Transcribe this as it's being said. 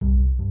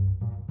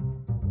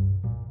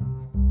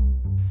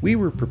We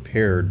were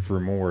prepared for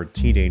more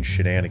teenage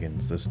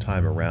shenanigans this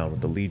time around with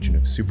the Legion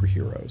of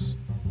Superheroes.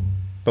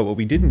 But what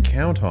we didn't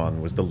count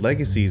on was the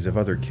legacies of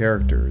other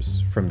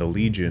characters, from the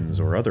Legions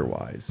or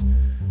otherwise,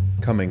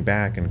 coming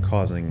back and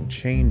causing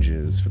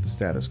changes for the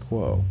status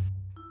quo.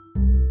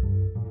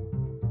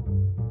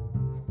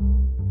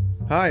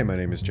 Hi, my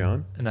name is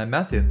John. And I'm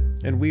Matthew.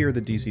 And we are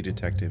the DC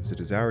Detectives. It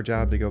is our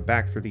job to go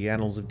back through the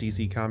annals of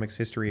DC Comics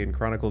history and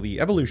chronicle the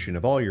evolution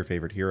of all your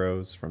favorite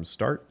heroes from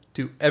start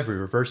to every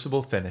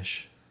reversible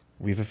finish.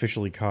 We've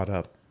officially caught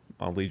up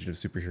on Legion of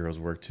Superheroes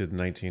work to the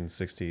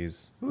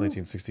 1960s. Ooh.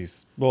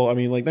 1960s. Well, I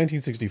mean, like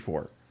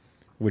 1964,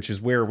 which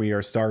is where we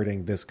are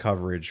starting this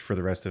coverage for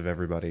the rest of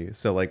everybody.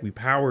 So, like, we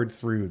powered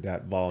through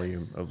that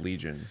volume of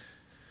Legion,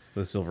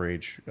 the Silver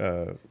Age,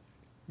 volume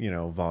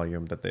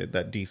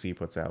that DC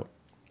puts out.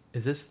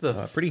 Is this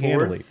the pretty fourth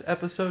handily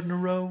episode in a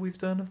row we've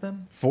done of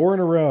them? 4 in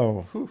a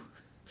row. Whew.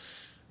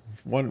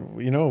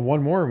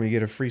 One more and we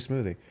get a free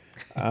smoothie.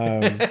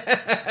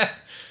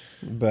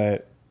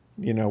 But,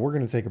 we're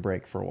going to take a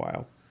break for a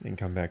while and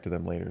come back to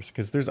them later.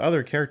 Because there's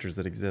other characters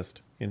that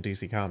exist in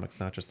DC Comics,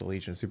 not just the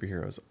Legion of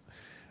Superheroes.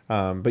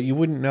 But you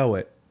wouldn't know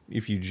it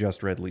if you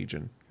just read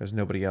Legion, because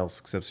nobody else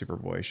except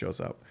Superboy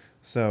shows up.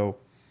 So,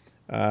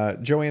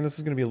 Joanne, this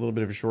is going to be a little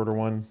bit of a shorter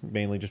one,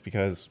 mainly just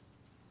because,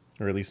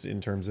 or at least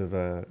in terms of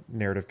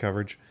narrative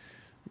coverage,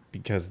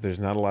 because there's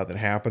not a lot that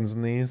happens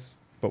in these.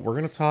 But we're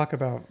going to talk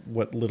about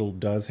what little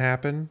does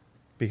happen,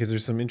 because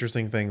there's some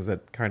interesting things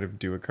that kind of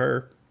do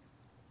occur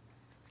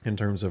in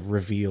terms of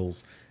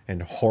reveals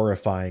and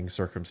horrifying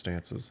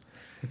circumstances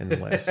in the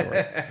last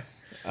story.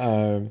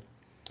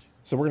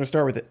 So we're going to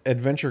start with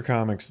Adventure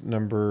Comics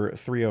number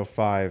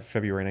 305,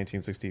 February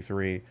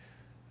 1963.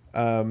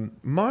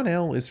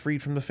 Mon-El is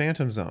freed from the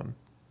Phantom Zone,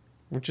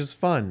 which is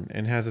fun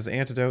and has his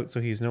antidote,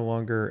 so he's no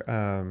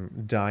longer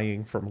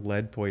dying from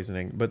lead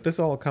poisoning. But this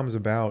all comes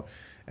about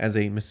as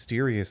a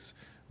mysterious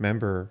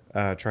member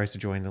tries to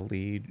join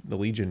the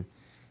Legion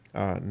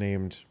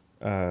named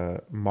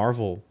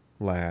Marvel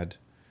Lad,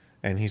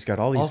 and he's got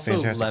all these also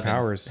fantastic Lemon.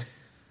 powers.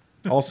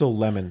 Also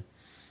Lemon.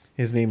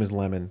 His name is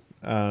Lemon.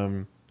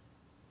 God,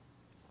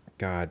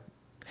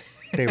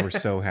 they were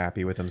so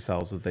happy with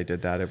themselves that they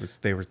did that.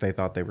 They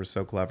thought they were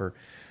so clever.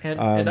 And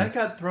I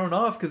got thrown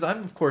off because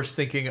I'm of course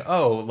thinking,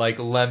 like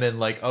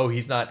Lemon,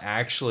 he's not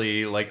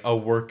actually like a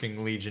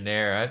working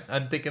Legionnaire.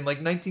 I'm thinking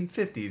like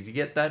 1950s. You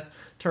get that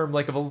term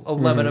like of a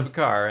lemon of a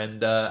car,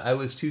 and I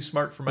was too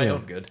smart for my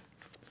own good.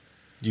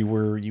 You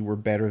were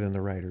better than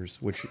the writers,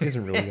 which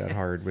isn't really that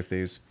hard with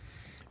these.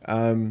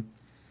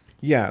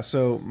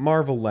 So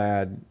Marvel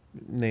Lad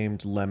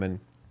named Lemon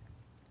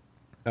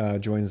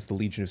joins the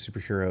Legion of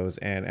Superheroes,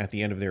 and at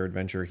the end of their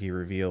adventure, he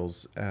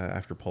reveals,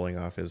 after pulling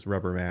off his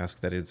rubber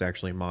mask, that it's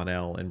actually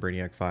Mon-El, and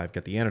Brainiac 5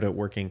 got the antidote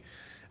working,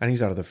 and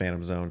he's out of the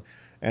Phantom Zone.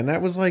 And that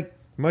was like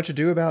much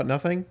ado about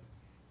nothing,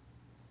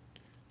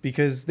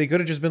 because they could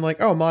have just been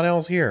like, oh,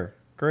 Mon-El's here.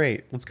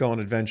 Great, let's go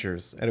on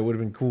adventures. And it would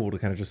have been cool to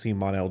kind of just see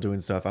Mon-El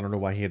doing stuff. I don't know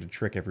why he had to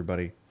trick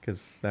everybody,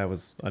 because that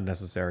was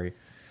unnecessary.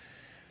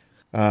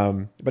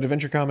 But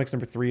Adventure Comics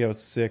number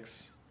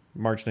 306,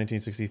 March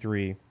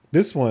 1963.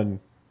 This one,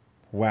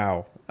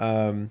 wow.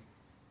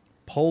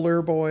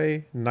 Polar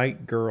Boy,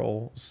 Night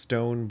Girl,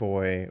 Stone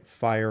Boy,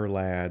 Fire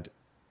Lad,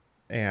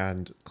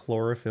 and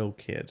Chlorophyll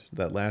Kid.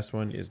 That last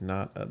one is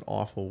not an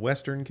awful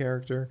Western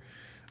character.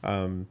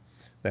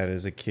 That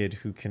is a kid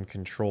who can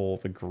control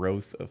the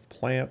growth of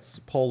plants.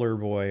 Polar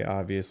Boy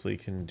obviously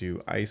can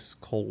do ice,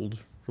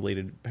 cold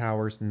related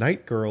powers.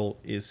 Night Girl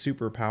is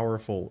super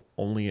powerful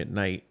only at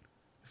night.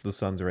 If the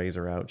sun's rays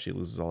are out, she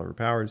loses all of her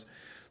powers.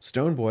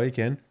 Stone Boy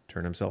can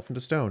turn himself into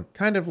stone,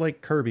 kind of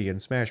like Kirby in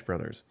Smash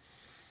Brothers.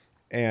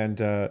 And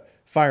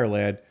Fire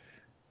Lad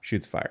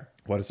shoots fire.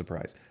 What a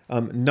surprise.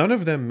 None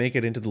of them make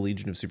it into the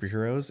Legion of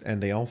Superheroes,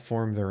 and they all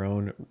form their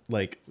own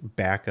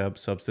backup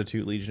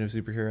substitute Legion of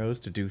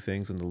Superheroes to do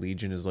things when the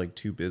Legion is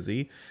too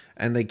busy.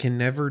 And they can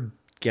never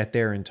get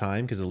there in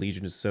time because the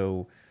Legion is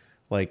so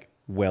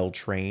well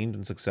trained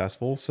and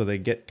successful. So they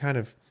get kind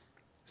of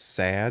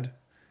sad.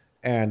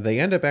 And they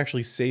end up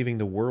actually saving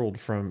the world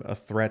from a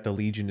threat the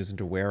Legion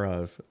isn't aware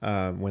of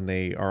when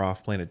they are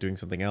off planet doing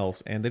something else.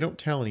 And they don't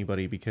tell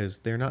anybody because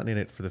they're not in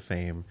it for the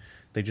fame.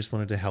 They just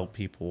wanted to help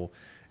people.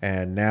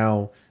 And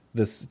now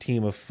this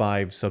team of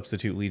 5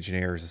 substitute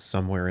Legionnaires is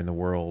somewhere in the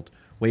world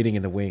waiting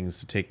in the wings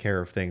to take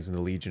care of things when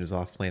the Legion is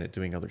off planet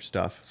doing other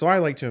stuff. So I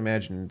like to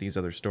imagine these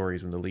other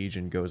stories when the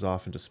Legion goes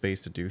off into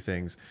space to do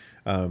things.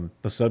 The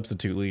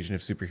substitute Legion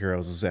of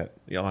Superheroes is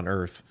on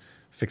Earth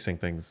fixing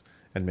things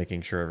and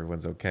making sure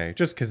everyone's okay,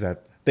 just because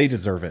they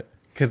deserve it.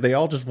 Because they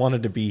all just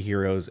wanted to be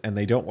heroes, and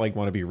they don't want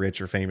to be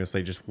rich or famous.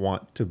 They just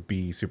want to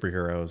be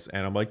superheroes.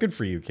 And I'm like, good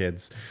for you,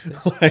 kids.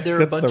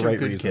 They're a bunch of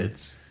good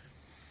kids.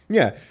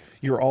 Yeah,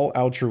 you're all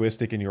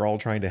altruistic, and you're all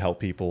trying to help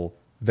people.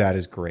 That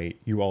is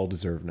great. You all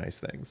deserve nice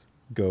things.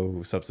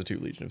 Go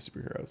substitute Legion of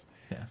Superheroes.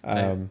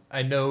 Yeah,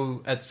 I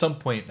know at some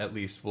point at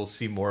least we'll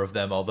see more of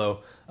them.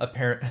 Although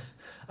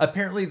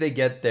apparently they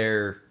get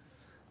their,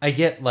 I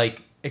get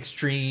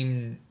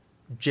extreme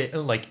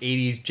like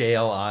 80s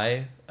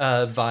JLI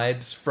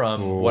vibes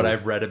from what Oh,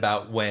 I've read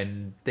about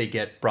when they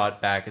get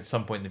brought back at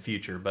some point in the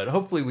future. But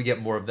hopefully we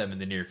get more of them in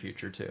the near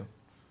future too.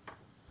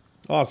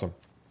 awesome.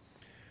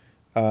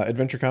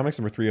 Adventure Comics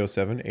number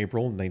 307,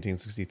 April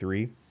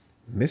 1963.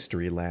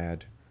 Mystery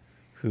Lad,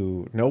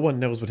 who no one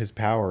knows what his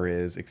power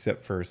is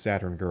except for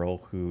Saturn Girl,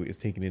 who is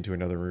taken into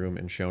another room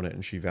and shown it,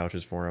 and she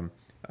vouches for him,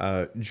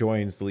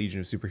 joins the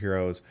Legion of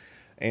Superheroes.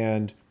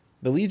 And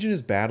the Legion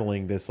is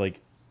battling this,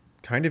 like,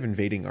 kind of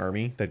invading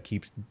army that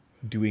keeps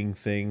doing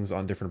things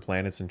on different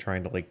planets and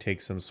trying to, like,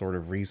 take some sort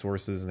of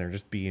resources, and they're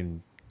just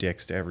being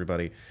dicks to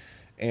everybody.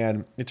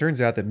 And it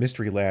turns out that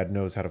Mystery Lad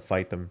knows how to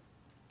fight them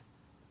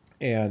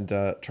and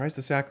tries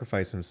to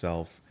sacrifice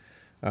himself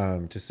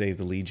to save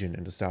the Legion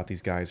and to stop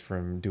these guys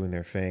from doing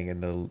their thing.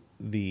 And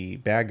the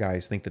bad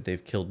guys think that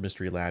they've killed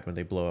Mystery Lad when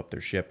they blow up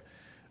their ship.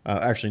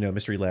 Actually, no,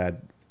 Mystery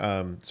Lad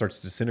starts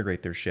to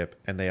disintegrate their ship,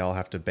 and they all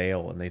have to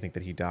bail, and they think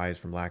that he dies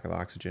from lack of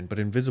oxygen. But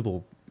the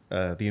Invisible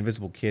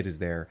Kid is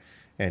there,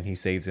 and he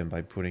saves him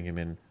by putting him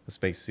in a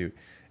spacesuit.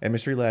 And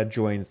Mystery Lad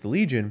joins the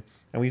Legion,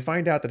 and we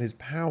find out that his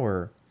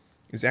power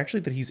is actually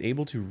that he's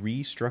able to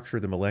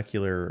restructure the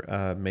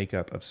molecular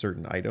makeup of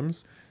certain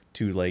items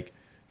to, like,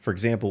 for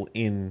example,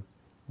 in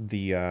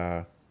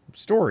the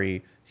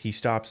story, he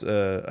stops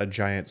a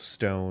giant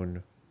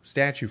stone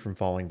statue from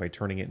falling by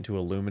turning it into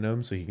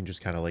aluminum so he can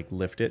just kind of, like,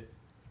 lift it.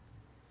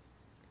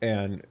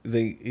 And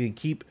they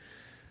keep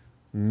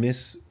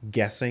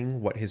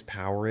misguessing what his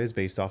power is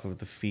based off of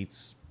the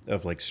feats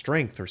of, like,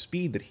 strength or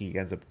speed that he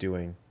ends up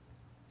doing.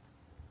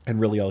 And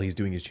really all he's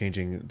doing is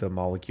changing the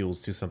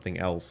molecules to something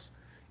else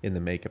in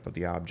the makeup of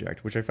the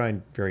object, which I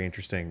find very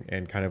interesting.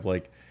 And kind of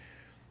like,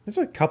 there's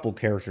a couple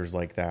characters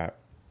like that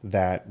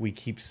we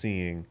keep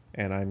seeing,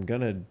 and I'm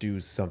gonna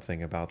do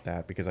something about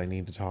that because I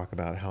need to talk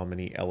about how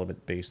many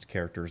element-based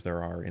characters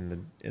there are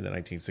in the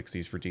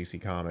 1960s for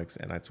DC Comics,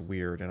 and that's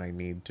weird, and I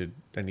need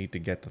to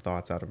get the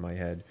thoughts out of my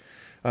head.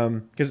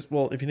 Because,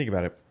 well, if you think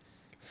about it,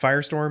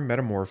 Firestorm,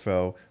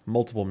 Metamorpho,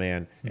 Multiple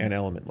Man, and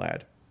Element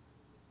Lad.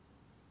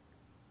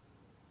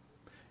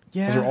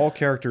 Those are Yeah, all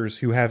characters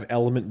who have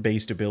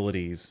element-based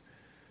abilities,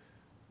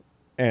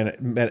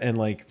 and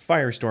like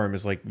Firestorm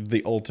is like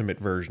the ultimate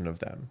version of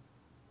them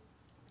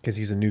because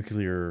he's a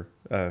nuclear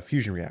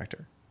fusion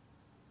reactor.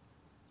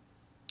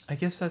 I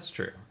guess that's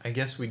true. I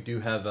guess we do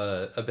have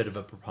a bit of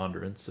a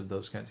preponderance of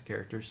those kinds of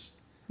characters.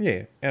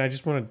 Yeah, and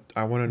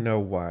I want to know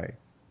why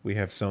we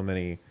have so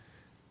many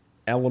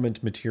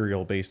element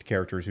material based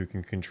characters who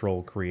can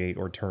control, create,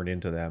 or turn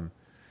into them,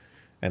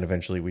 and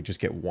eventually we just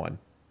get one.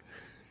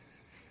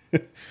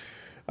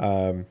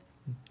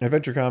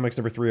 Adventure Comics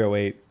number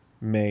 308,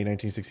 May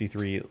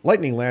 1963.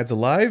 Lightning Lad's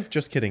alive?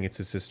 Just kidding, it's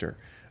his sister.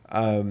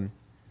 The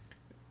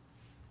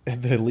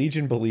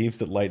Legion believes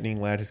that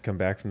Lightning Lad has come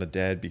back from the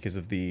dead because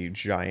of the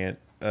giant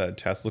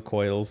Tesla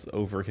coils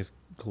over his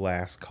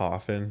glass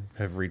coffin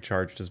have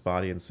recharged his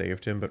body and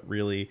saved him, but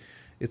really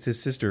it's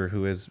his sister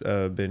who has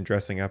been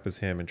dressing up as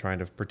him and trying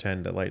to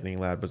pretend that Lightning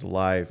Lad was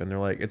alive. And they're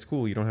like, it's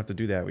cool, you don't have to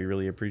do that. We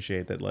really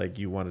appreciate that, like,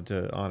 you wanted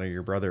to honor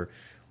your brother.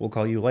 We'll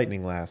call you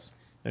Lightning Lass.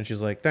 And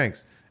she's like,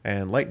 thanks.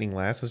 And Lightning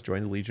Lass has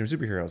joined the Legion of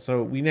Superheroes.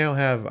 So we now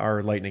have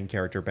our Lightning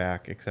character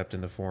back, except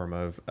in the form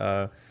of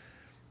a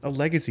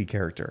legacy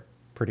character,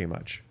 pretty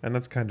much. And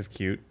that's kind of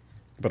cute.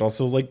 But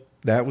also, like,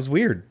 that was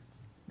weird.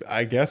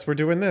 I guess we're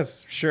doing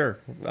this. Sure.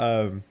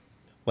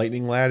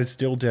 Lightning Lad is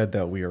still dead,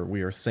 though.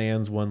 We are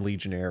sans one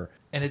Legionnaire.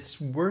 And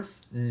it's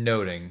worth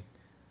noting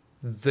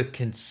the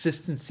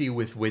consistency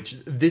with which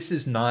this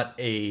is not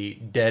a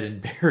dead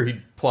and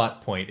buried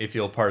plot point, if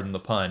you'll pardon the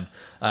pun.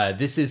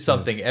 This is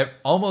something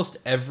almost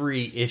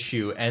every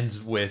issue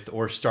ends with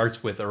or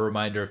starts with a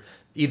reminder of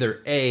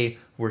either A,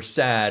 we're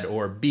sad,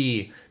 or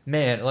B,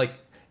 man, like,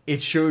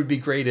 it sure would be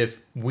great if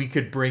we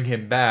could bring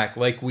him back,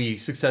 like we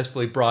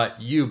successfully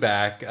brought you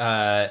back,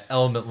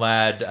 Element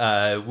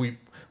Lad.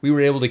 We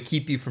were able to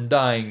keep you from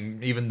dying,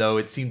 even though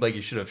it seemed like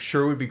you should have.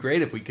 Sure would be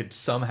great if we could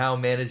somehow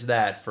manage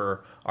that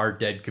for our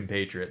dead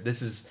compatriot.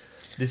 This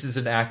is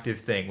an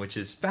active thing, which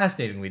is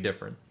fascinatingly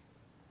different.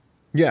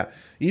 Yeah.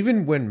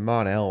 Even when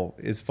Mon-El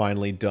is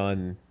finally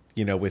done,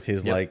 with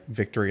his Yep. like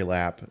victory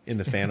lap in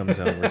the Phantom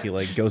Zone, where he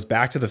like goes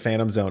back to the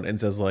Phantom Zone and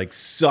says like,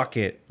 suck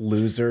it,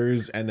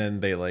 losers. And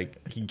then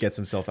he gets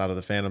himself out of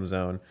the Phantom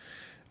Zone.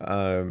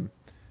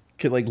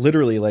 Like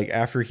literally, like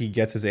after he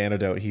gets his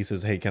antidote, he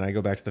says, hey, can I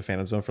go back to the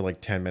Phantom Zone for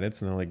like 10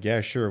 minutes? And they're like, yeah,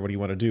 sure. What do you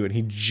want to do? And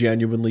he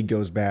genuinely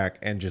goes back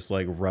and just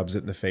like rubs it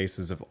in the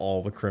faces of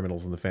all the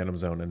criminals in the Phantom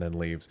Zone and then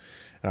leaves.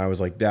 And I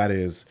was like, that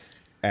is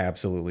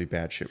absolutely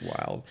batshit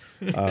wild.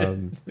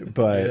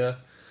 But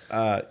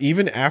Yeah.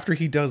 even after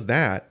he does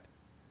that,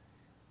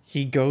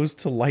 he goes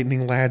to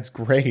Lightning Lad's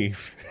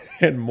grave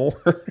and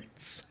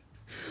mourns.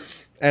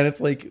 And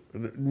it's like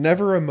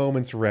never a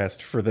moment's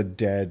rest for the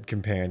dead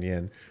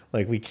companion.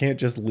 Like, we can't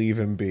just leave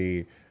him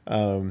be.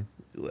 And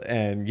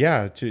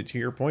yeah, to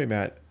your point,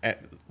 Matt,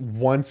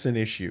 once an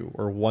issue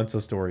or once a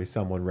story,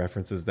 someone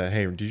references that,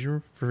 hey, did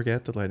you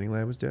forget that Lightning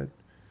Lad was dead?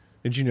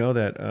 Did you know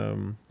that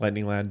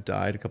Lightning Lad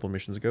died a couple of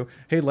missions ago?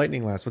 Hey,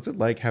 Lightning Lass, what's it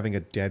like having a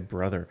dead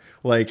brother?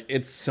 Like,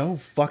 it's so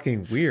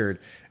fucking weird,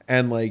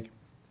 and like,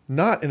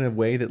 not in a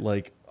way that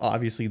like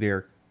obviously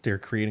they're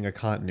creating a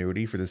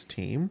continuity for this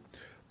team,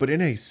 but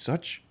in a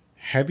such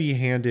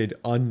heavy-handed,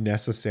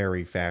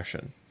 unnecessary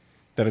fashion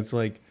that it's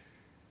like,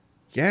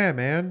 yeah,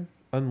 man.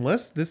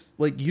 Unless this,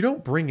 like, you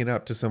don't bring it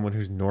up to someone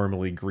who's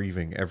normally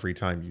grieving every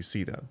time you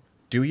see them,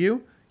 do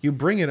you? You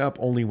bring it up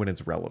only when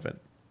it's relevant,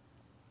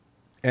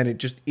 and it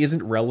just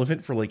isn't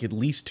relevant for like at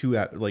least two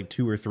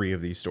or three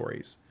of these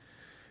stories.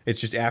 It's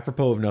just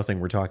apropos of nothing.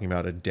 We're talking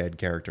about a dead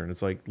character, and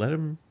it's like, let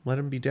him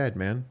be dead,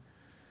 man.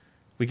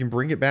 We can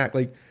bring it back.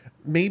 Like,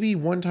 maybe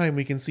one time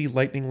we can see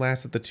Lightning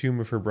Lass at the tomb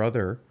of her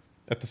brother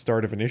at the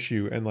start of an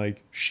issue, and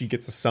like she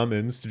gets a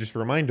summons to just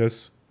remind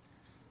us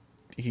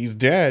he's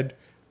dead.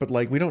 But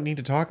like, we don't need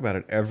to talk about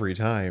it every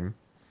time,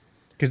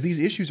 because these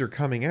issues are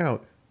coming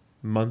out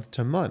month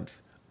to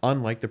month.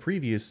 Unlike the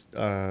previous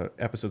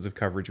episodes of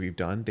coverage we've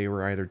done, they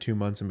were either 2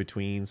 months in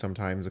between,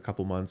 sometimes a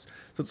couple months.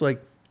 So it's like,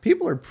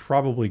 people are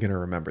probably going to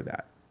remember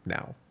that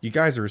now. You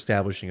guys are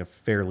establishing a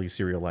fairly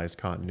serialized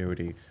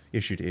continuity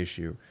issue to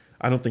issue.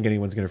 I don't think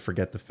anyone's going to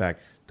forget the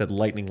fact that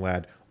Lightning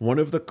Lad, one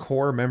of the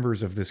core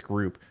members of this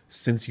group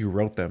since you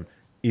wrote them,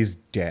 is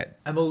dead.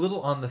 I'm a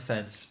little on the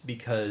fence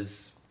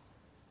because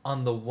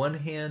on the one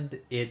hand,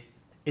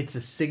 it's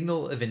a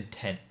signal of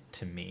intent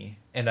to me,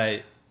 and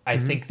I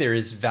think there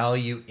is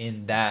value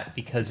in that,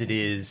 because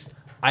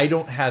I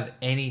don't have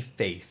any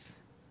faith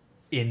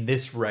in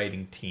this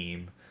writing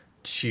team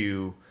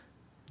to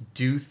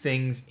do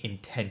things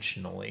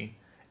intentionally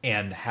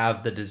and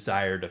have the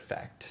desired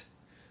effect.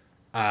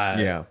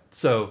 Yeah.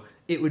 So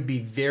it would be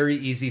very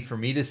easy for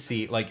me to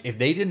see, like, if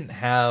they didn't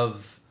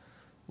have,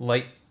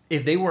 like,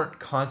 if they weren't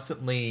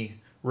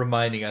constantly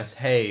reminding us,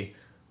 hey,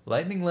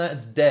 Lightning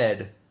Lad's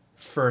dead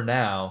for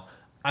now,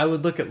 I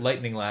would look at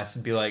Lightning Lass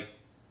and be like,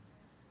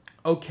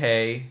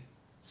 okay,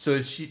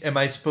 so am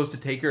I supposed to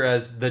take her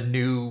as the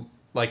new,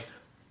 like,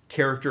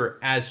 character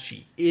as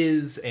she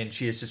is, and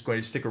she is just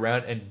going to stick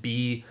around and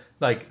be,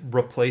 like,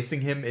 replacing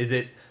him? Is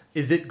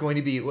it going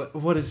to be,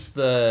 what is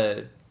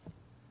the,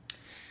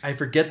 I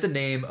forget the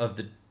name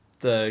of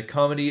the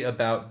comedy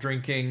about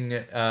drinking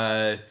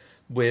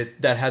with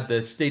that had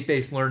the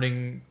state-based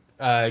learning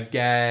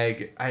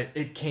gag.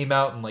 It came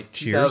out in like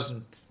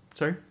 2000. Cheers?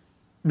 Sorry?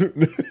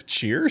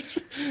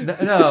 Cheers?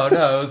 No.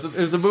 It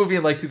was a movie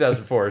in like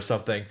 2004 or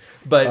something.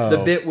 But the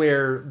bit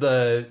where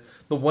the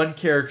one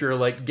character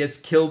like gets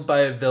killed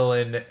by a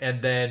villain,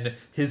 and then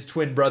his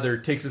twin brother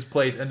takes his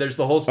place, and there's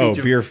the whole speech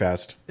of Beer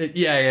Fest.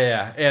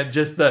 Yeah. And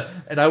just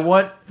I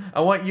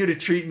want you to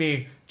treat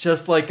me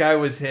just like I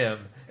was him.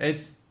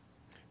 And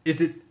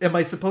am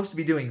I supposed to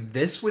be doing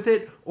this with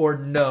it, or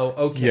no?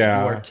 Okay,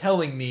 yeah. You are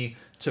telling me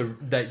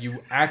that you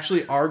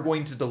actually are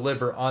going to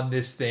deliver on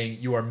this thing.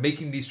 You are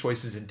making these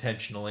choices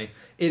intentionally.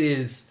 It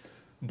is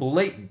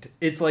blatant.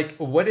 It's like,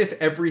 what if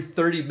every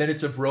 30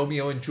 minutes of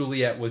Romeo and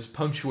Juliet was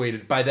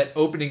punctuated by that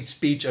opening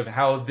speech of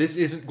how this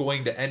isn't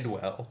going to end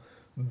well?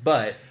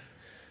 But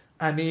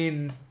I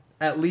mean,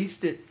 at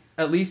least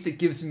it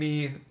gives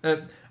me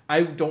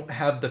I don't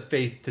have the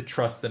faith to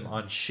trust them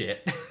on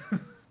shit.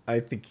 I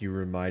think you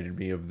reminded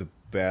me of the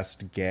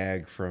best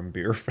gag from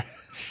Beer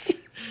Fest.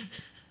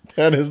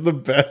 That is the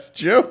best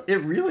joke.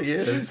 It really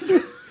is.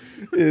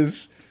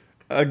 Is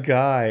a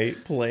guy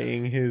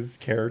playing his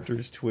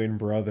character's twin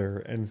brother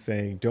and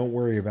saying, "Don't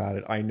worry about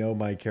it. I know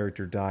my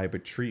character died,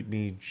 but treat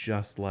me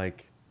just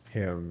like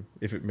him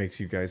if it makes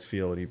you guys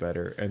feel any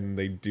better." And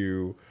they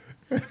do.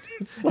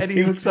 It's like, and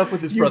he hooks up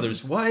with his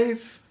brother's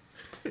wife.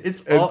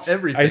 It's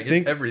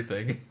everything. It's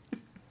everything.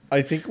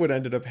 I think what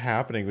ended up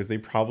happening was they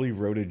probably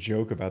wrote a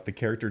joke about the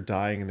character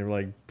dying, and they're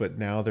like, but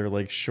now they're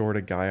like short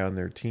a guy on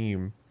their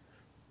team.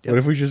 Yep. What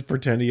if we just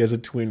pretend he has a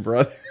twin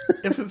brother?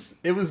 It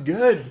was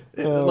good.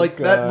 God.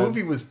 That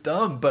movie was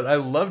dumb, but I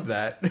loved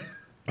that.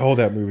 Oh,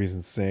 that movie's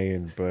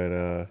insane,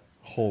 but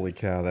holy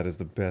cow, that is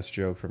the best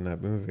joke from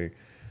that movie.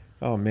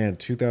 Oh man,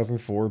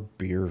 2004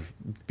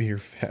 beer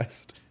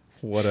fest.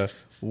 What a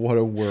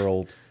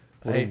world.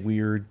 What a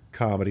weird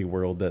comedy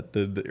world that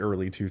the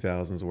early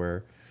 2000s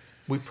were.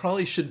 We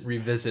probably shouldn't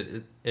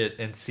revisit it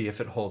and see if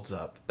it holds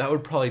up. That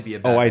would probably be a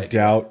bad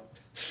idea.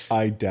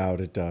 I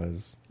doubt it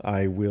does.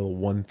 I will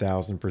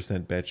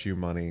 1000% bet you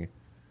money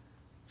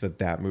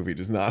that movie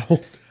does not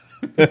hold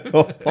up at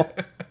all.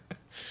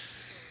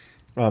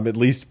 At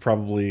least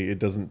probably it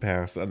doesn't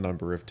pass a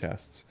number of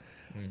tests.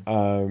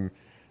 All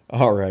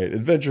right.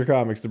 Adventure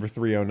Comics number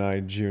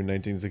 309, June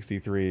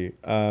 1963.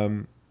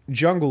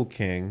 Jungle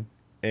King,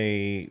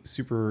 a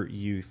super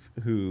youth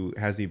who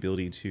has the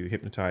ability to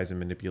hypnotize and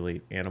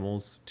manipulate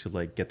animals to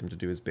like get them to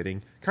do his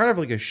bidding. Kind of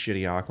like a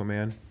shitty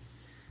Aquaman.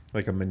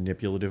 Like a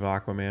manipulative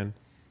Aquaman.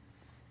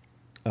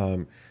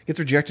 Gets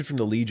rejected from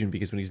the Legion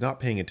because when he's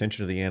not paying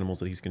attention to the animals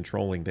that he's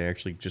controlling, they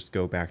actually just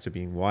go back to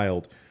being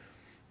wild.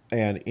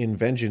 And in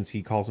vengeance,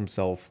 he calls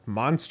himself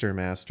Monster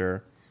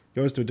Master,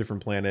 goes to a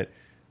different planet,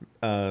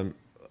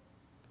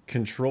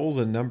 controls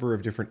a number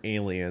of different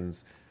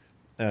aliens,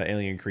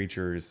 alien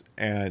creatures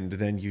and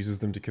then uses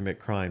them to commit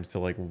crimes to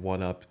like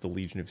one up the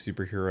Legion of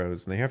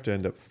Superheroes, and they have to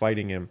end up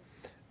fighting him,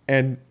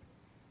 and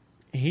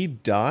he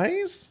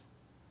dies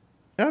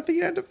at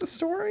the end of the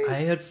story.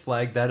 I had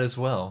flagged that as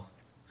well.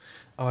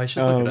 Oh, I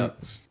should look it up.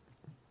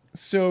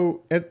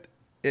 So at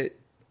it,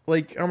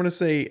 like I'm gonna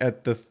say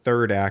at the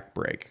third act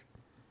break,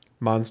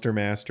 Monster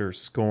Master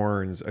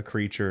scorns a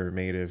creature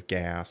made of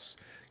gas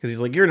because he's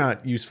like, "You're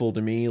not useful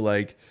to me.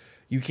 Like,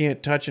 you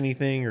can't touch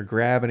anything or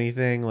grab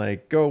anything.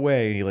 Like, go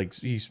away."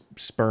 He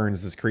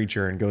spurns this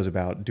creature and goes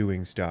about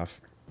doing stuff.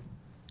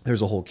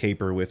 There's a whole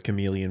caper with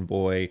Chameleon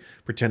Boy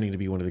pretending to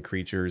be one of the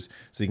creatures,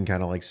 so you can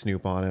kind of like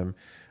snoop on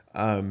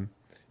him.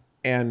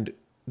 And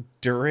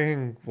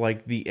during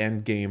like the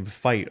end game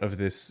fight of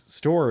this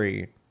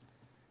story,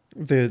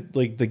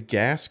 the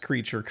gas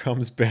creature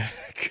comes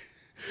back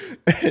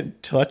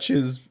and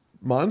touches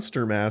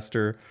Monster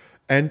Master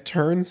and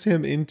turns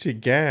him into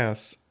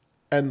gas,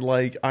 and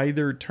like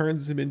either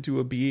turns him into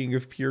a being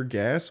of pure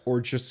gas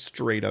or just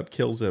straight up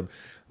kills him.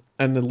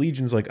 And the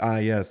Legion's like, ah,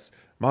 yes,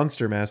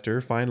 Monster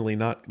Master, finally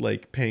not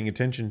like paying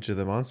attention to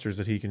the monsters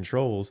that he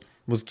controls,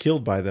 was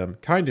killed by them,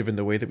 kind of in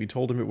the way that we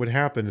told him it would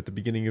happen at the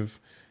beginning of,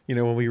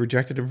 when we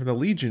rejected him from the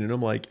Legion. And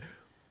I'm like,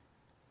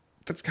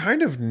 that's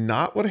kind of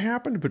not what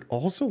happened, but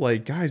also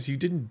like, guys, you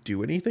didn't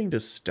do anything to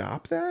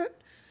stop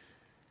that?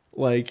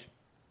 Like,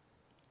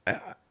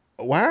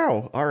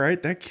 wow, all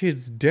right, that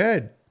kid's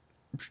dead.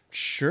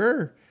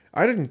 Sure.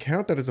 I didn't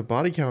count that as a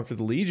body count for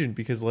the Legion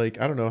because, like,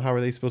 I don't know, how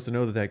are they supposed to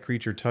know that that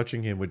creature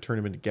touching him would turn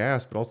him into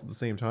gas? But also at the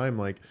same time,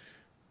 like,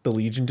 the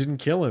Legion didn't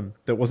kill him.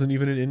 That wasn't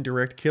even an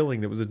indirect killing.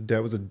 That was a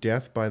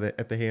death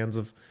at the hands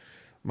of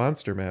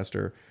Monster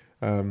Master.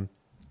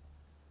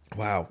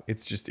 Wow,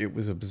 it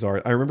was a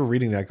bizarre. I remember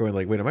reading that, going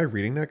like, wait, am I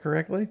reading that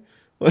correctly?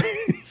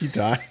 He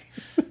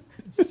dies.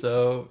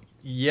 So,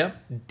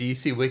 yep,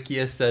 DC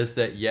Wikia says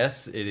that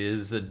yes, it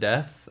is a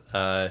death.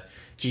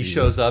 He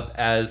shows up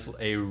as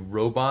a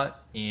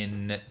robot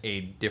in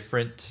a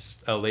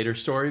different later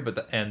story,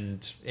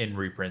 and in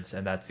reprints,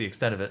 and that's the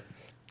extent of it.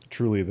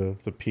 Truly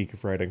the peak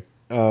of writing.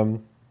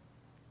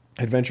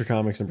 Adventure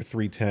Comics number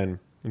 310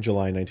 in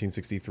July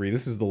 1963.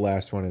 This is the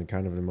last one and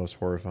kind of the most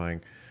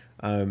horrifying.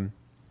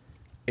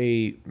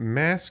 A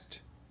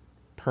masked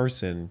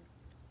person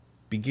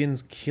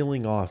begins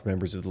killing off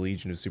members of the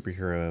Legion of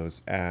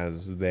Superheroes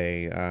as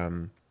they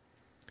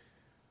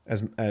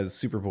as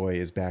Superboy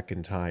is back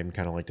in time,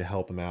 kind of like to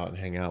help him out and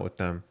hang out with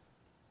them.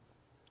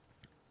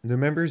 The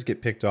members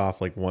get picked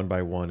off like one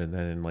by one and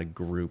then in like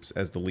groups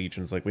as the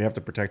Legion's like, we have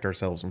to protect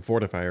ourselves and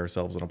fortify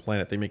ourselves on a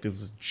planet. They make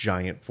this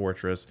giant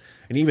fortress.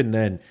 And even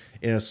then,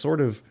 in a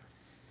sort of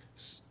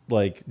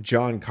like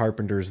John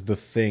Carpenter's The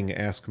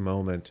Thing-esque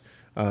moment,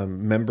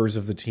 members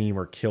of the team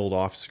are killed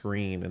off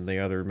screen and the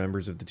other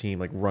members of the team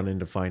like run in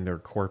to find their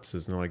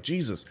corpses and they're like,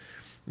 Jesus.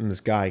 And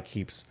this guy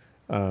keeps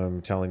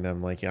telling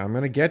them like, yeah, I'm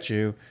going to get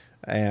you.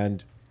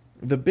 And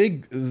the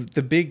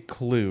big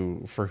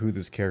clue for who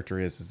this character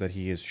is that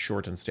he is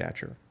short in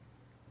stature.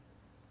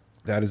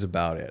 That is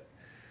about it.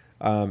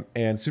 And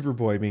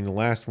Superboy, being the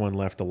last one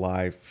left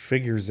alive,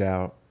 figures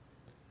out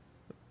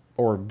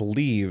or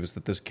believes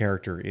that this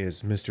character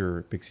is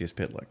Mr.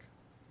 Mxyzptlk.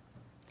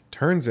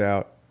 Turns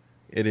out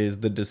it is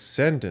the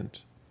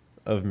descendant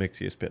of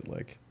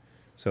Mxyzptlk.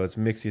 So it's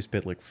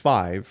Mxyzptlk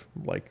 5,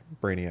 like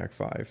Brainiac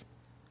 5,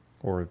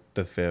 or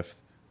the 5th.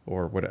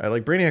 Or what?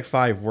 Like Brainiac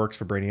 5 works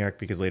for Brainiac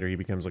because later he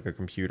becomes like a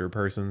computer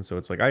person. So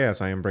it's like, oh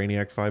yes, I am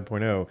Brainiac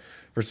 5.0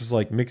 versus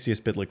like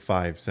Mxyzptlk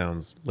 5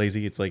 sounds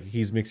lazy. It's like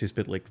he's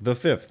Mxyzptlk the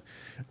 5th.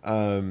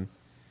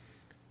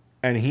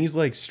 And he's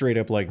like straight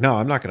up like, no,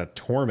 I'm not going to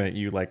torment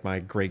you like my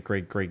great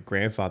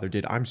grandfather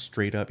did. I'm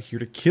straight up here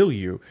to kill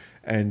you.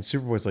 And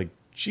Superboy's like,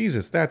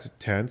 Jesus, that's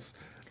tense.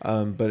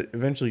 But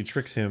eventually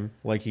tricks him,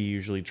 like he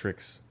usually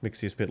tricks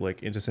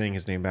Mxyzptlk, into saying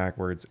his name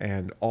backwards,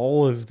 and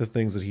all of the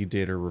things that he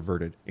did are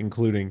reverted,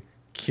 including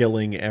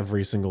killing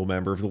every single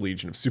member of the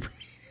Legion of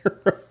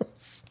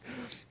Superheroes.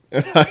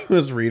 And I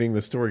was reading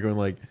the story going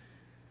like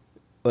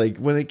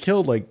when they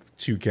killed like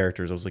 2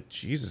 characters, I was like,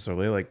 Jesus, are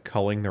they like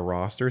culling the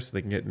roster so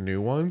they can get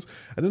new ones?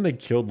 And then they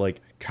killed like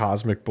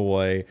Cosmic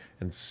Boy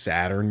and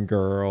Saturn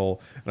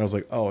Girl, and I was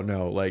like, oh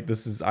no, like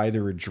this is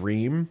either a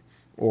dream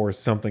or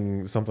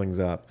something's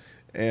up.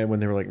 And when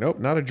they were like, nope,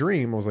 not a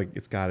dream, I was like,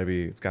 it's gotta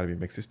be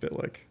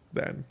Mxyzptlk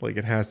then. Like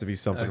it has to be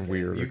something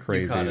weird or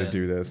crazy to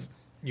do this.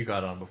 You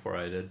got on before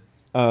I did.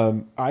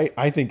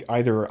 I think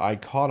either I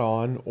caught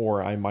on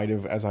or I might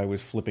have, as I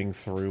was flipping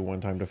through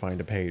one time to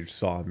find a page,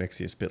 saw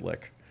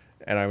Mxyzptlk.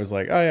 And I was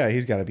like, oh yeah,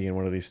 he's gotta be in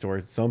one of these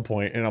stories at some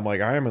point. And I'm like,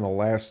 I am in the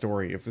last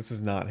story. If this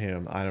is not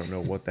him, I don't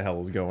know what the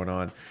hell is going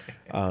on.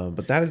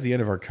 But that is the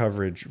end of our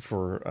coverage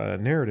for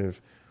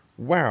narrative.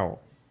 Wow.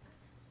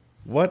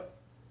 What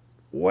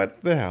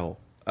the hell?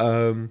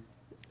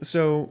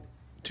 So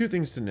 2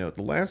 things to note.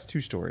 The last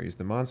 2 stories,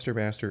 the Monster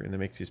Master and the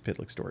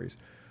Mxyzptlk stories,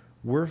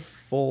 were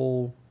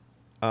full.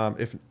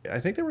 If I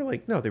think they were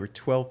they were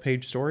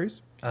 12-page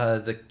stories.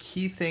 The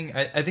key thing,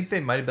 I think they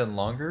might have been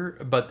longer,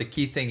 but the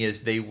key thing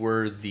is they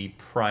were the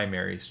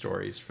primary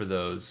stories for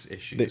those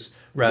issues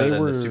rather they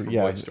than were the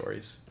Superboy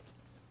stories.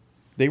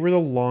 They were the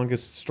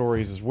longest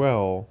stories as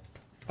well,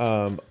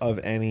 of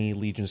any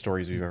Legion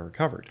stories we've ever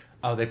covered.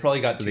 Oh, they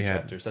probably got So two they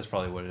had- chapters. That's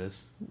probably what it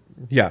is.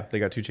 Yeah, they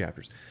got 2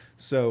 chapters.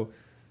 So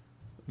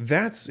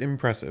that's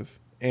impressive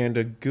and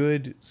a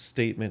good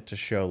statement to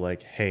show,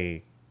 like,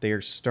 hey, they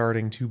are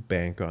starting to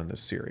bank on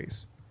this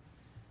series.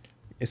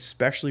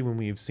 Especially when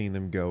we've seen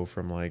them go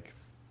from, like,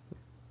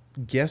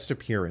 guest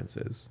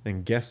appearances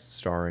and guest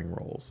starring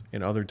roles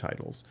in other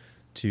titles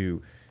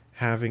to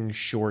having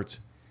short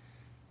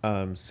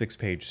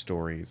 6-page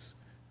stories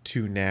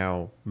to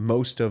now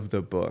most of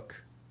the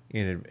book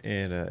in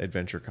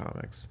Adventure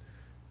Comics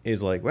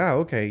is like, wow,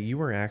 okay,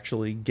 you are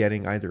actually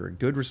getting either a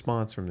good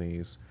response from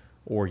these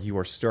or you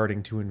are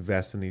starting to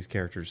invest in these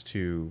characters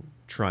to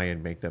try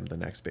and make them the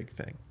next big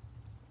thing.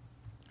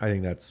 I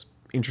think that's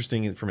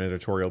interesting from an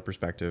editorial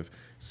perspective,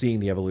 seeing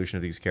the evolution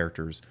of these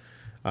characters,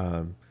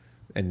 and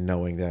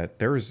knowing that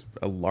there is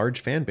a large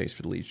fan base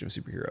for the Legion of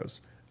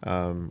Superheroes.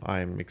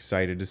 I'm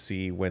excited to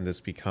see when this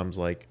becomes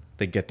like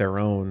they get their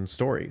own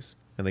stories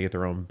and they get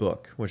their own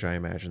book, which I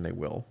imagine they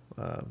will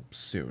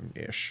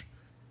soon-ish.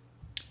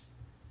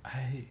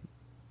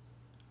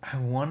 I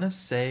want to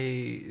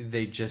say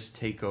they just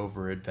take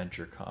over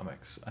Adventure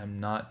Comics. I'm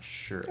not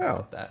sure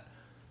about that.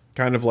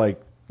 Kind of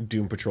like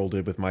Doom Patrol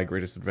did with My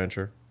Greatest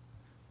Adventure.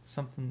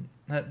 Something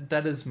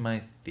that is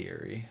my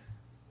theory.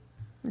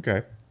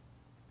 Okay.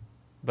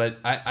 But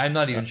I'm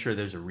not even sure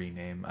there's a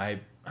rename. I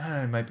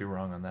might be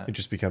wrong on that. It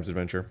just becomes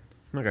Adventure.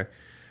 Okay.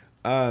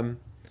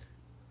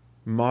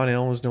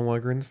 Mon-El is no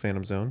longer in the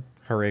Phantom Zone.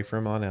 Hooray for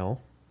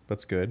Mon-El.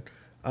 That's good.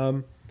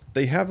 Oh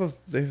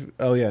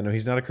yeah, no,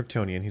 he's not a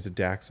Kryptonian. He's a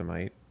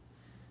Daxamite.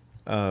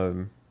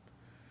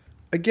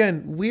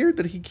 Again, weird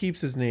that he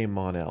keeps his name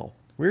Mon-El.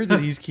 Weird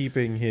that he's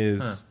keeping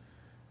his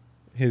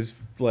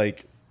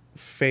like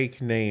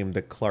fake name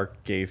that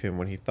Clark gave him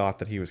when he thought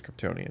that he was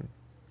Kryptonian.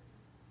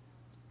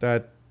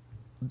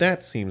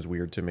 That seems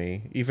weird to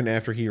me. Even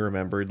after he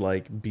remembered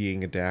like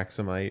being a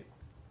Daxamite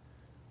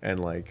and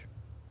like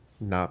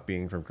not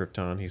being from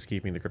Krypton, he's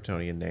keeping the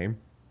Kryptonian name.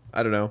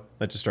 I don't know.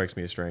 That just strikes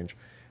me as strange.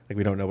 Like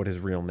we don't know what his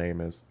real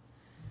name is.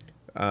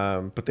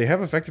 But they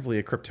have effectively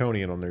a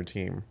Kryptonian on their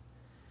team.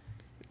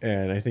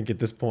 And I think at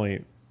this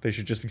point, they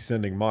should just be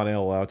sending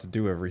Mon-El out to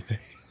do everything.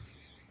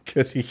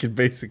 Because he can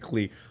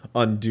basically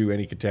undo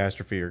any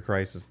catastrophe or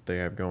crisis that they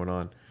have going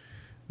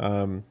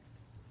on.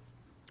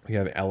 We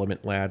have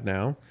Element Lad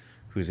now,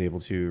 who's able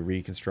to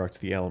reconstruct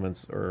the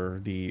elements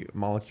or the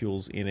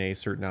molecules in a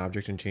certain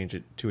object and change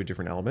it to a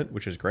different element,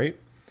 which is great.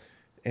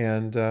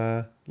 And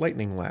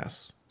Lightning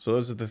Lass. So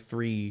those are the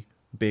 3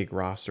 big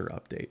roster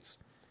updates.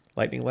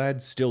 Lightning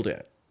Lad, still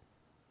dead.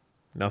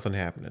 Nothing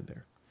happened in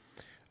there.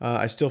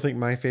 I still think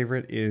my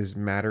favorite is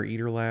Matter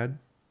Eater Lad.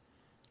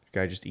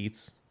 Guy just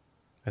eats.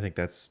 I think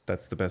that's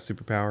the best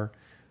superpower.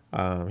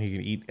 He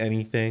can eat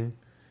anything,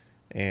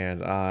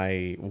 and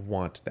I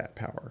want that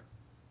power.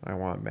 I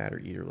want Matter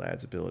Eater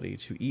Lad's ability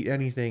to eat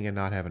anything and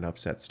not have an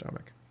upset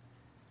stomach,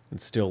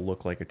 and still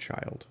look like a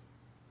child,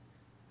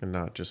 and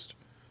not just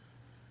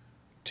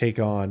take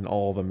on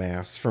all the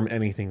mass from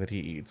anything that he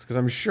eats. Because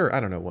I'm sure, I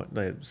don't know what,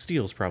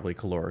 steel's probably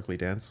calorically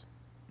dense.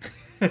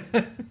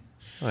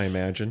 I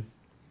imagine.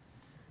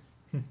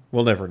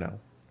 We'll never know.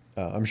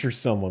 I'm sure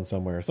someone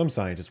somewhere, some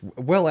scientist,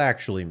 well,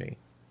 actually me,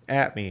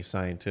 at me,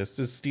 scientists,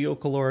 is steel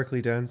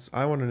calorically dense?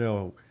 I want to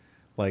know,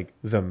 like,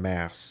 the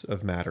mass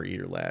of Matter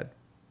Eater Lad.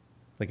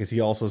 Like, is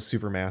he also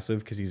super massive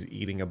because he's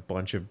eating a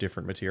bunch of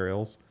different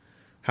materials?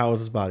 How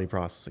is his body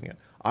processing it?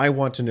 I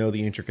want to know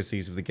the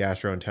intricacies of the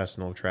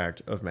gastrointestinal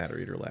tract of Matter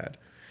Eater Lad.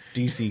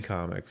 DC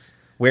Comics.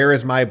 Where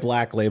is my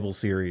Black Label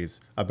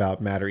series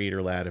about Matter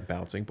Eater Lad and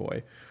Bouncing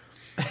Boy?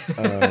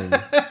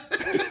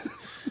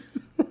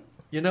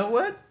 You know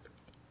what?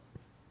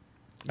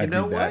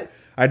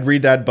 I'd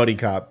read that, Buddy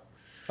Cop.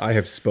 I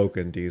have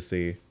spoken,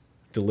 DC.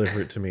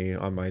 Deliver it to me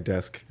on my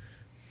desk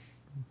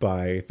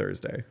by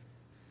Thursday.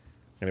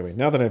 Anyway,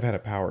 now that I've had a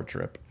power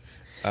trip,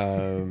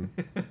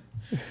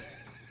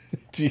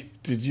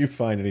 did you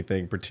find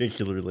anything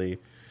particularly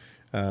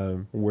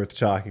worth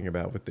talking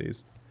about with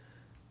these?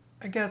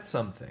 I got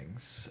some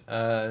things.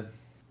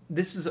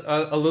 This is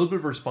a little bit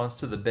of a response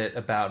to the bit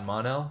about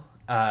Mon-El.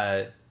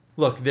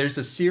 Look, there's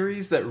a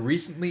series that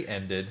recently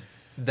ended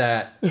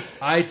that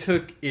I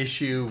took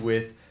issue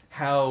with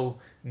how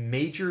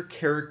major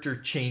character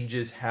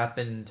changes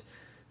happened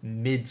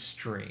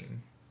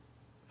midstream.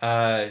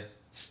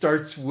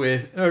 Starts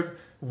with, or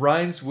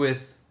rhymes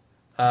with,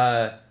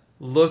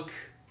 look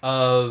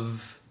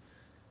of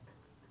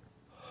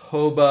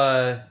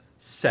Hoba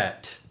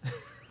Set.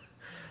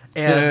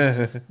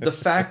 And the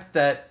fact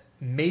that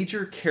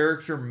major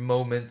character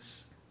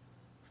moments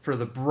for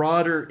the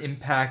broader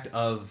impact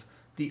of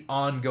the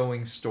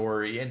ongoing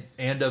story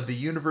and of the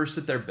universe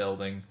that they're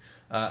building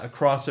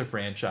across a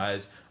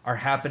franchise are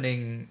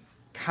happening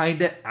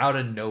kind of out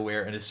of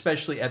nowhere, and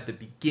especially at the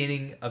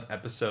beginning of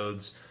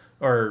episodes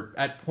or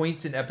at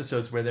points in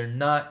episodes where they're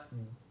not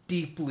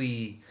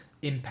deeply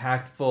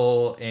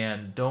impactful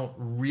and don't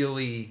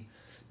really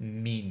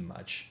mean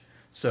much.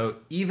 So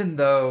even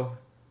though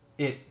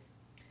it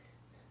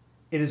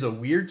is a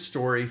weird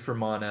story for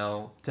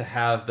Mon-El to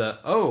have the,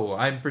 oh,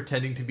 I'm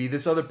pretending to be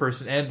this other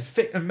person and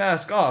fit a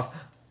mask off.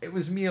 It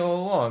was me all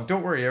along.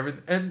 Don't worry.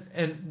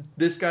 And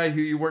this guy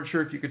who you weren't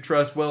sure if you could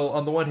trust, well,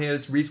 on the one hand,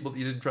 it's reasonable that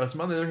you didn't trust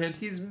him. On the other hand,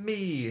 he's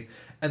me.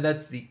 And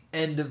that's the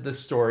end of the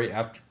story.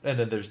 And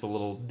then there's the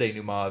little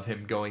denouement of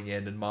him going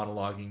in and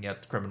monologuing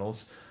at the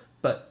criminals.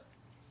 But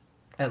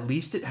at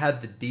least it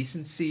had the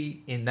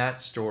decency in that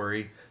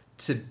story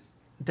to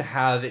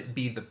have it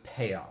be the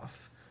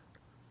payoff.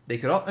 They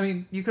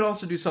could you could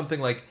also do something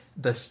like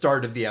the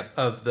start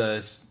of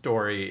the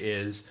story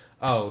is,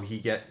 oh,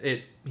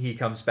 he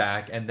comes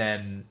back, and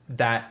then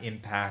that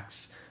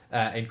impacts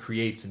and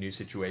creates a new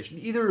situation.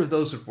 Either of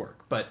those would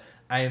work, but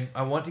I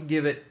want to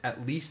give it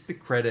at least the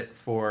credit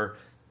for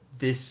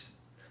this.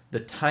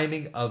 The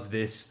timing of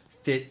this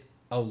fit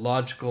a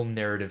logical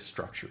narrative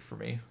structure for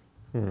me.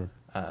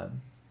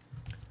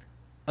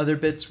 Other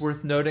bits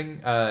worth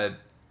noting.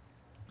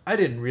 I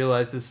didn't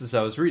realize this as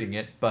I was reading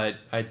it, but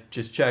I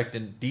just checked,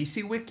 and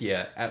DC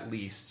Wikia at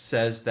least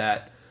says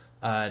that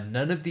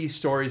none of these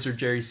stories are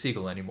Jerry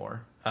Siegel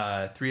anymore.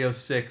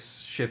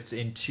 306 shifts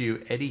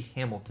into Eddie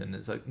Hamilton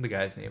is the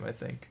guy's name, I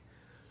think.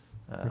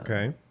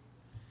 Okay.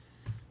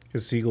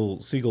 Because Siegel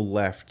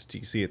left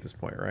DC at this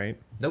point, right?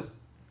 Nope.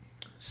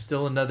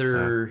 Still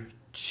another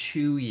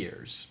 2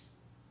 years.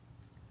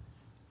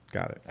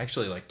 Got it.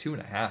 Actually, like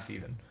 2.5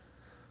 even.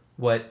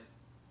 What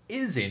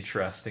is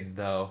interesting,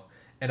 though,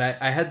 and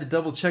I had to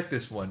double check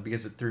this one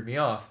because it threw me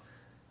off.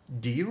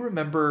 Do you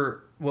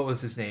remember, what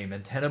was his name?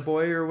 Antenna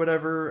Boy or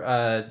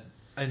whatever?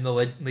 In the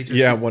Legion?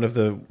 Yeah, one of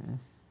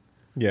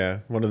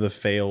the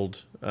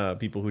failed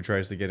people who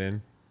tries to get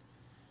in.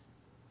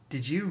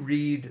 Did you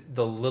read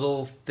the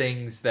little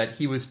things that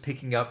he was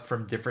picking up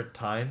from different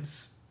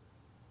times?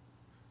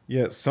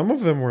 Yeah, some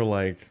of them were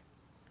like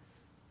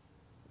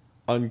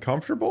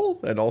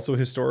uncomfortable and also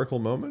historical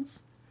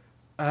moments.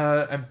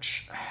 I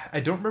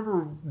don't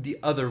remember the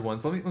other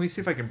ones. Let me see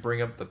if I can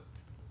bring up the.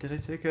 Did I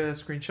take a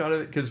screenshot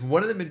of it? Because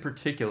one of them in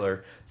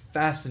particular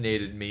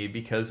fascinated me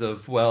because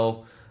of,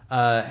 well,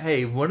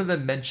 hey, one of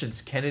them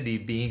mentions Kennedy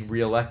being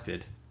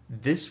reelected.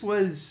 This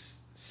was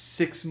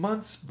 6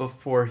 months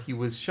before he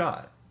was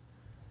shot.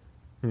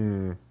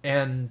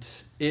 And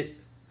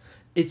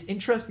it's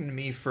interesting to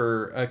me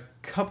for a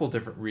couple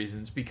different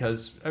reasons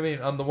because, I mean,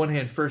 on the one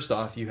hand, first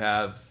off, you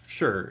have,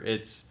 sure,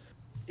 it's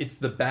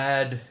the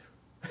bad...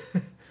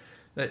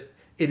 that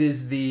it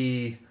is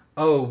the,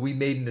 oh, we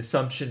made an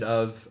assumption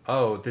of,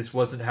 oh, this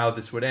wasn't how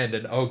this would end,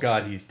 and oh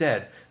god, he's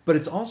dead. But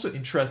it's also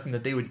interesting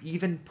that they would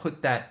even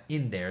put that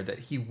in there, that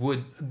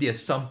the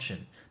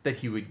assumption that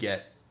he would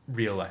get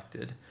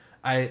reelected.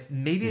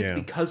 Maybe it's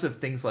because of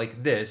things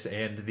like this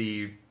and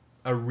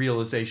a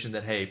realization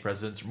that, hey,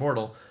 presidents are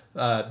mortal.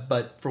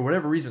 But for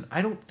whatever reason,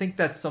 I don't think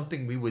that's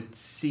something we would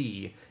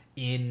see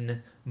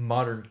in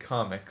modern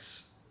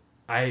comics.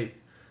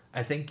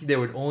 I think there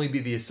would only be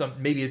the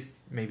assumption.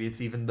 Maybe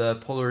it's even the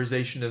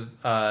polarization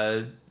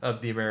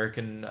of the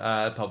American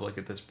public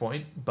at this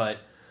point. But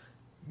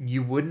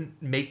you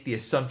wouldn't make the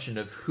assumption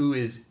of who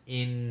is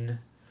the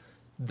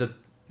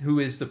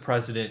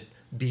president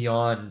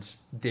beyond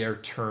their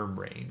term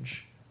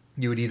range.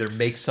 You would either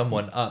make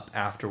someone up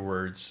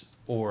afterwards,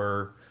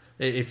 or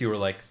if you were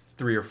like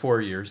 3 or 4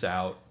 years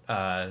out.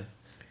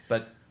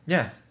 But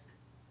yeah.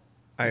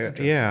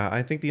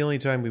 I think the only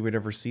time we would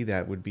ever see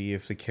that would be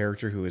if the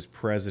character who is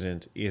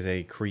president is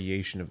a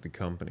creation of the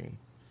company,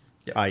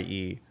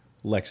 i.e.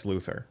 Lex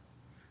Luthor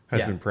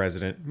has been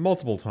president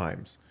multiple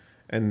times,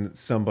 and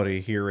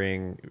somebody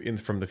hearing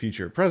from the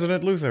future,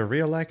 President Luthor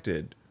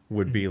reelected,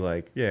 would be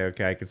like, yeah,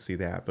 okay, I could see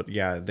that. But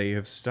yeah, they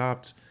have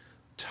stopped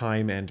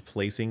time and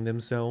placing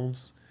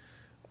themselves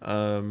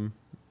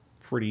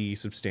pretty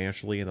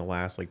substantially in the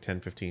last like 10,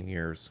 15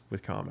 years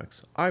with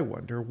comics. I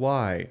wonder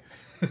why.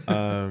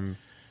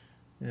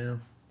 Yeah,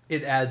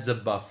 it adds a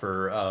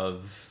buffer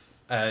of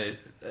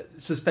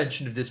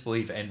suspension of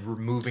disbelief and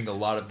removing a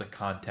lot of the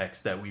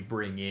context that we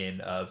bring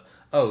in of,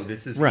 oh,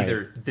 this is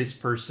either this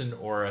person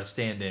or a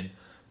stand-in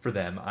for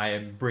them. I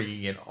am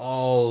bringing in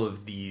all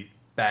of the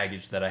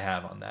baggage that I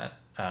have on that.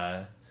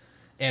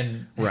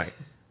 And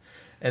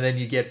then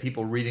you get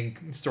people reading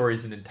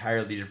stories in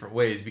entirely different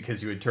ways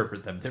because you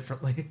interpret them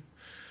differently.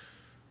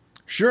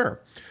 Sure.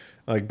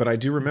 But I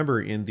do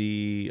remember in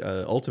the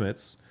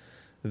Ultimates,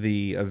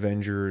 the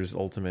Avengers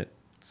Ultimate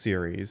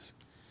series,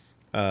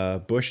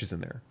 Bush is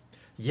in there.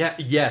 Yeah.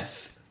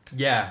 Yes.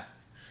 Yeah.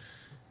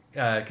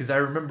 Because I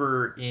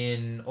remember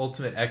in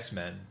Ultimate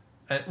X-Men,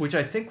 which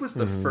I think was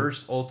the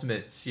first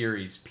Ultimate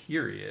series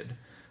period,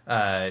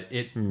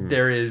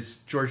 there is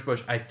George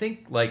Bush, I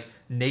think, like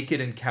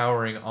naked and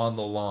cowering on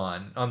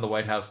the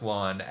White House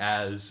lawn,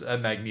 as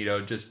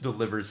Magneto just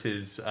delivers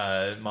his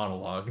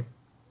monologue.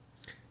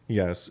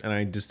 Yes, and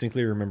I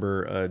distinctly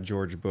remember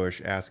George Bush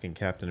asking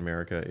Captain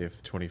America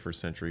if the 21st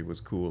century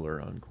was cool or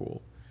uncool.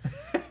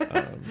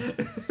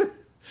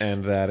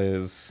 And that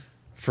is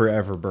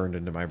forever burned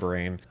into my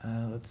brain.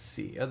 Let's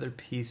see other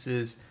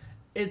pieces.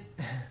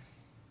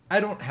 I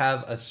don't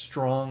have a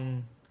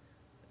strong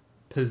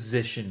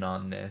position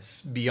on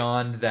this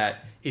beyond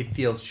that it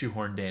feels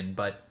shoehorned in,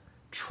 but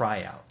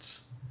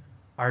tryouts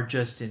are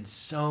just in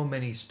so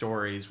many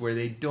stories where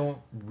they don't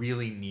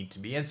really need to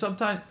be, and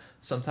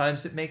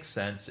sometimes it makes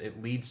sense.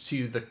 It leads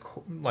to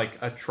like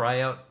a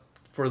tryout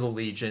for the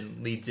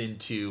Legion leads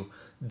into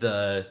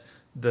the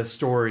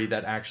story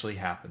that actually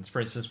happens.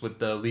 For instance, with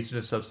the Legion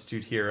of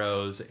Substitute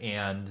Heroes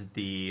and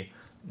the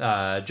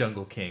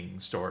Jungle King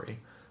story,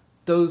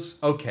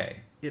 those, okay,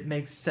 it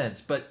makes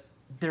sense, but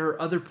there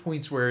are other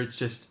points where it's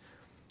just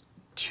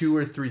 2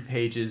 or 3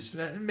 pages,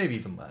 maybe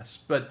even less,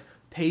 but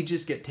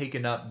pages get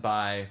taken up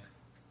by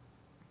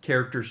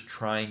characters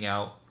trying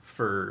out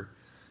for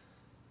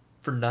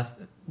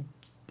nothing,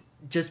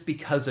 just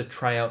because a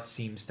tryout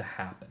seems to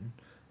happen.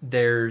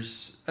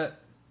 There's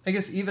I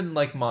guess even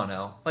like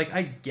Mon-El, like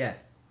I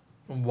get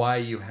why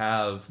you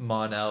have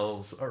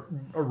Mon-El's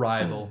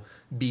arrival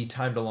be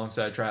timed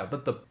alongside a tryout,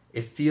 but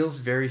it feels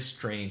very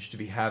strange to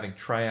be having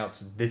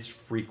tryouts this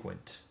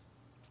frequent.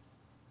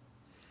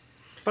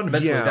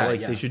 Fundamentally,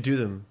 they should do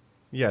them.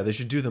 Yeah, they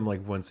should do them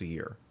like once a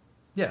year.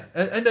 Yeah,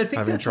 and I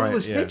think that's what it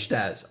was pitched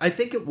as. I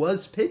think it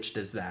was pitched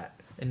as that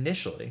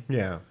initially.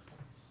 Yeah,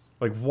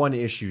 like one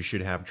issue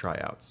should have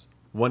tryouts.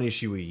 One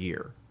issue a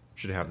year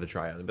should have the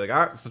tryout. And be like, all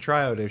right, it's the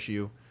tryout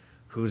issue.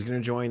 Who's going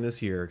to join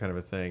this year? Kind of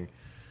a thing.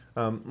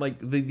 Like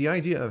the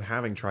idea of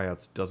having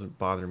tryouts doesn't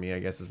bother me, I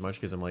guess, as much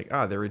because I'm like,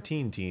 they're a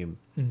teen team.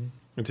 Mm-hmm.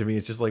 And to me,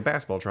 it's just like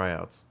basketball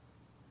tryouts.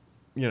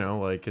 You know,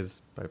 like,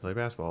 because I played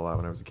basketball a lot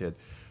when I was a kid.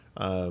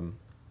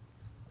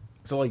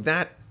 So like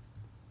that,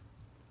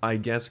 I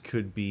guess,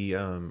 could be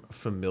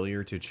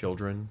familiar to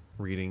children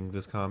reading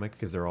this comic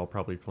because they're all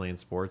probably playing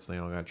sports and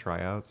they all got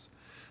tryouts.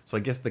 So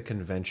I guess the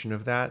convention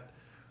of that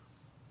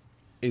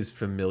is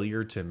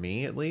familiar to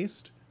me, at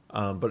least.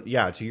 But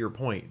yeah, to your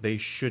point, they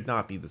should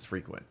not be this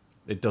frequent.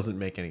 It doesn't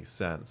make any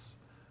sense.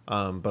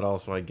 But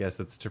also, I guess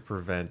it's to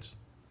prevent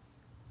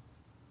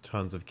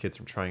tons of kids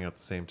from trying out at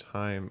the same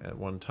time at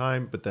one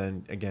time. But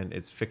then again,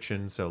 it's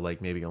fiction, so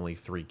like maybe only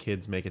 3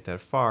 kids make it that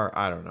far.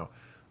 I don't know.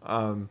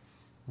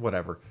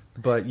 Whatever.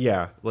 But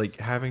yeah, like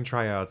having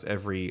tryouts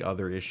every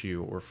other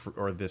issue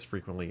or this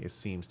frequently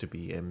seems to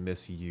be a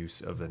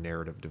misuse of the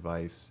narrative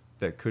device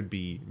that could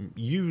be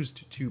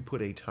used to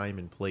put a time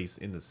and place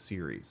in the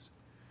series.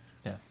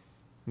 Yeah.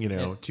 You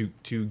know,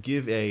 to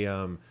give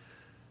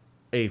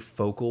a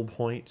focal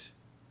point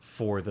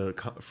for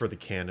the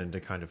canon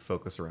to kind of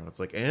focus around. It's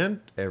like, and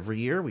every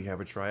year we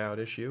have a tryout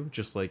issue,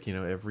 just like, you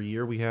know, every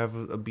year we have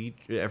a beach,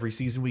 every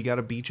season we got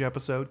a beach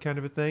episode kind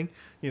of a thing.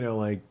 You know,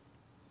 like,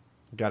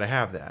 got to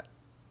have that.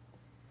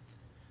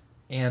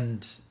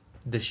 And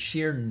the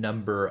sheer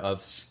number of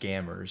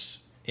scammers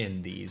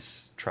in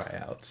these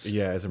tryouts.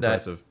 Yeah, is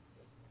impressive.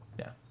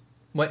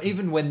 Well,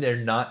 even when they're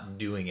not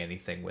doing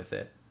anything with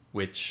it,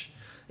 which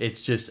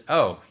it's just,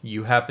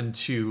 you happen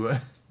to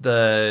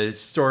the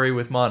story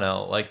with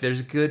Mon-El, like there's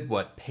a good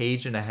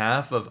page and a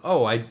half of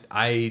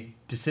I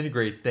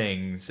disintegrate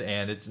things,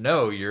 and it's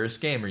you're a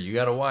scammer, you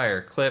got a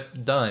wire,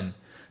 clip, done.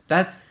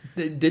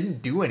 It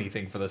didn't do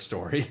anything for the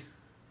story.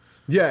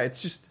 Yeah,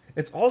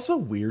 it's also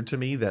weird to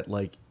me that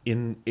like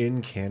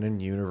in canon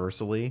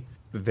universally,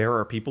 there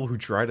are people who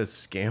try to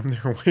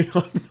scam their way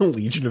on the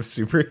Legion of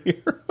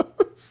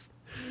Superheroes.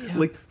 Yeah.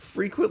 Like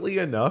frequently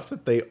enough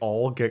that they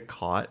all get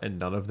caught and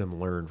none of them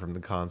learn from the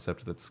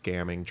concept that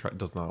scamming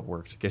does not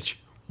work to get you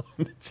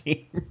on the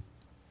team.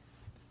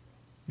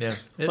 Yeah.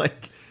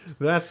 Like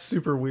that's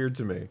super weird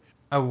to me.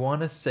 I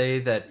want to say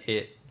that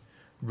it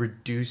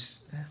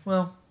reduced,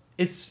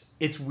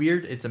 it's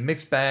weird. It's a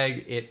mixed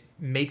bag. It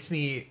makes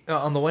me,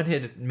 on the one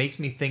hand, it makes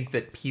me think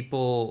that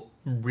people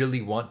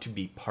really want to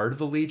be part of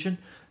the Legion.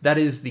 That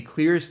is the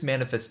clearest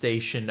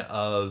manifestation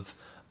of,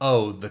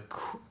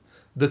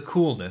 the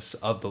coolness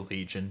of the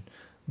Legion.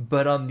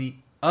 But on the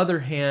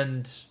other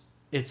hand,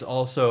 it's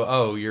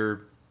also,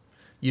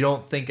 you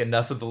don't think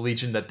enough of the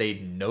Legion that they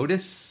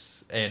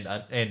notice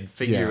and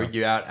figure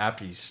you out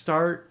after you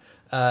start.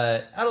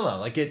 I don't know,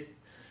 like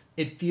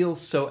it feels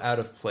so out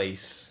of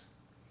place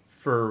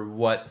for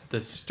what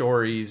the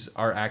stories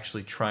are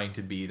actually trying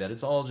to be that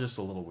it's all just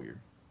a little weird.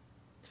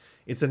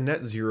 It's a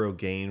net zero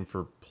gain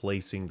for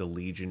placing the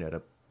Legion at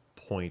a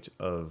point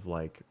of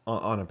like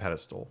on a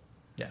pedestal.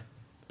 Yeah.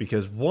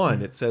 Because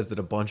one, it says that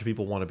a bunch of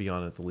people want to be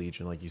on at the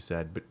Legion, like you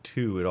said, but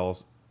two,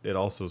 it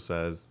also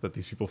says that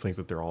these people think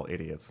that they're all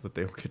idiots, that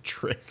they will get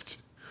tricked.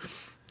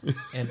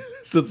 And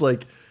so it's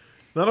like,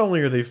 not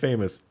only are they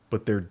famous,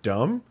 but they're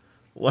dumb.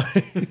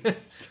 Like,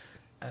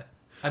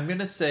 I'm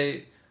gonna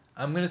say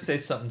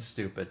something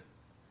stupid.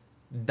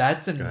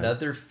 That's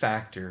another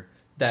factor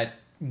that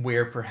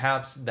where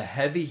perhaps the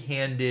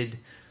heavy-handed,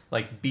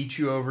 like beat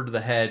you over to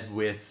the head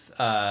with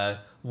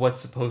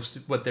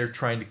what they're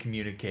trying to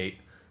communicate,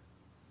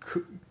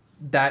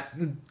 that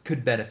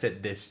could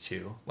benefit this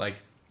too. Like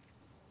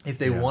if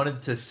they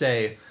wanted to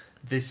say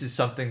this is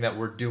something that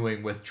we're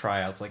doing with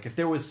tryouts. Like if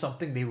there was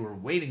something they were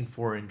waiting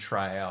for in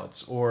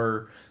tryouts,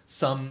 or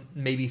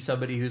maybe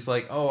somebody who's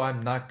like, oh,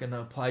 I'm not going to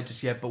apply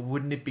just yet, but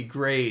wouldn't it be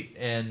great?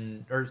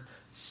 Or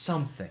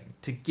something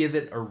to give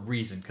it a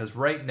reason. Because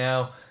right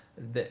now,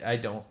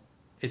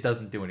 it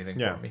doesn't do anything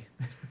for me.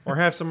 Or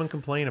have someone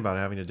complain about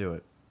having to do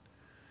it.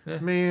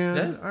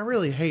 Man, I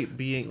really hate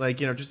being like,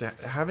 just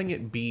having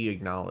it be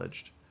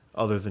acknowledged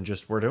other than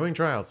just we're doing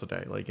tryouts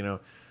today. Like,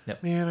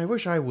 man, I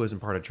wish I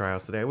wasn't part of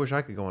tryouts today. I wish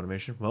I could go on a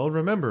mission. Well,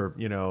 remember,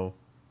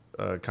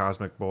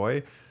 Cosmic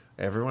Boy,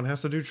 everyone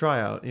has to do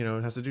tryout,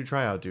 has to do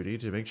tryout duty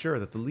to make sure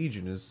that the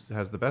Legion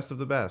has the best of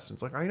the best. And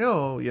it's like, I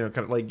know, kind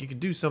of like you could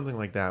do something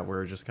like that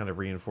where it just kind of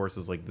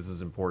reinforces like this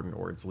is important,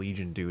 or it's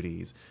Legion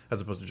duties, as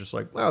opposed to just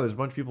like, wow, there's a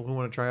bunch of people who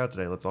want to try out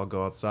today. Let's all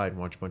go outside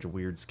and watch a bunch of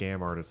weird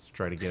scam artists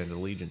try to get into the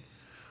Legion.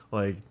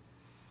 Like,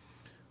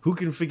 who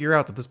can figure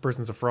out that this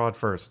person's a fraud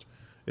first?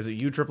 Is it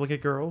you,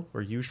 Triplicate Girl,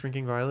 or you,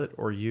 Shrinking Violet,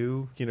 or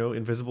you,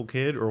 Invisible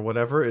Kid, or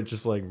whatever? It's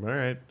just like, all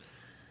right,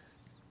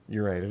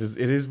 you're right. It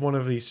is one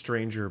of these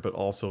stranger but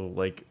also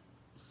like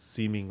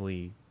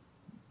seemingly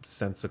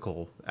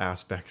sensical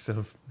aspects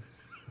of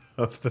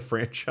the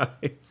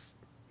franchise.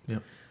 Yeah,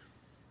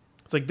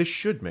 it's like this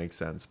should make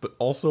sense, but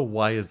also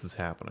why is this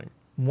happening?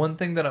 One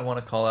thing that I want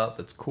to call out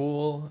that's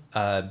cool,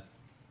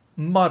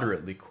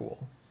 moderately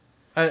cool.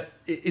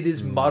 It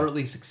is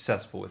moderately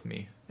successful with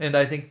me, and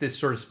I think this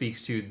sort of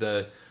speaks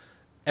to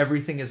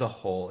everything as a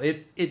whole.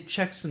 It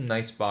checks some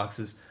nice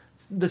boxes.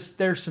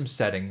 There's some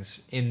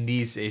settings in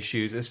these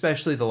issues,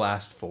 especially the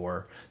last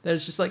 4, that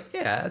it's just like,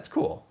 yeah, that's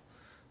cool.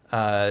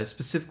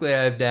 Specifically,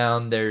 I have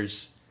down,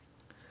 there's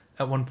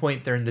at one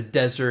point they're in the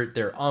desert.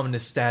 There are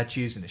ominous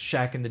statues and a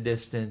shack in the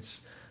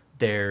distance.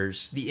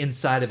 There's the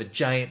inside of a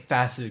giant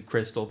faceted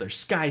crystal. There's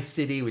Sky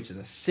City, which is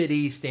a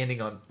city standing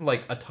on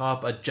like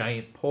atop a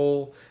giant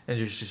pole, and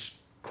there's just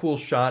cool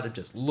shot of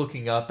just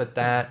looking up at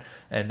that,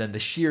 and then the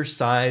sheer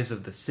size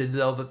of the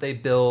citadel that they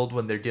build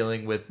when they're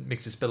dealing with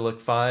Mxyzptlk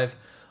 5.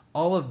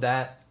 All of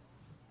that,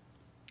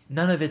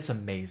 none of it's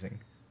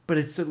amazing, but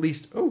it's at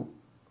least oh,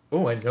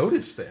 I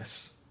noticed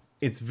this.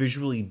 It's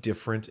visually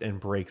different and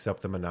breaks up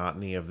the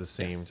monotony of the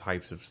same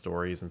types of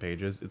stories and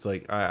pages. It's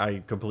like,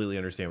 I completely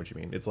understand what you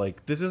mean. It's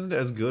like, this isn't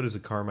as good as a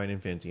Carmine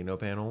Infantino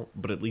panel,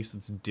 but at least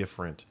it's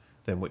different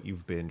than what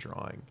you've been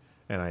drawing.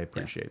 And I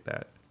appreciate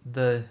that.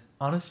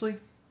 Honestly,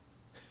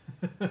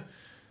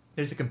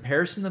 there's a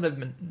comparison that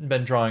I've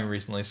been drawing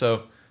recently.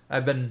 So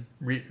I've been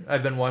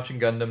watching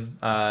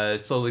Gundam,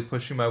 slowly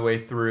pushing my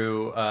way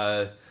through.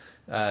 I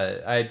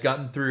had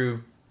gotten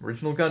through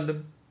Original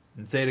Gundam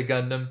and Zeta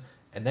Gundam,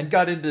 and then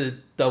got into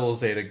Double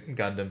Zeta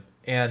Gundam.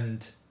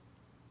 And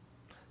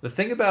the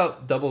thing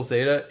about Double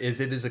Zeta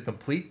is it is a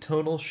complete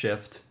tonal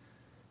shift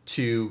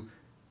to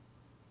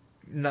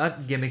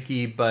not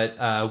gimmicky, but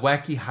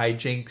wacky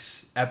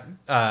hijinks,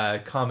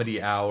 comedy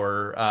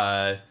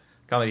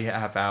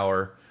half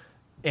hour.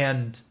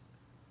 And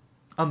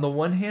on the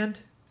one hand,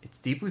 it's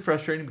deeply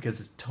frustrating because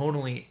it's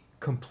tonally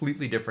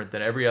completely different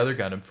than every other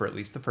Gundam for at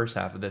least the first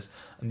half of this.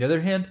 On the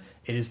other hand,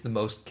 it is the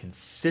most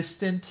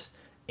consistent,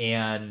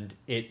 and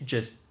it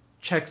just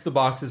checks the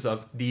boxes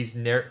of these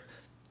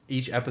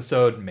each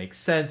episode makes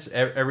sense.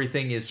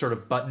 Everything is sort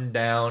of buttoned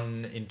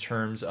down in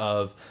terms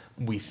of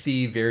we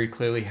see very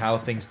clearly how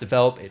things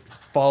develop. It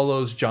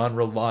follows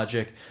genre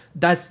logic.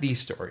 That's these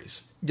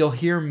stories. You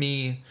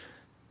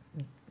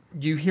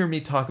hear me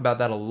talk about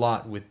that a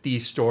lot with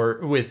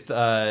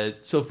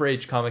Silver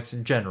Age comics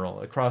in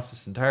general across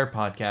this entire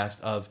podcast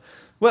of,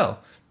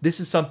 well, this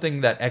is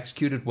something that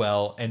executed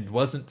well and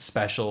wasn't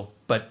special,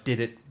 but did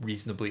it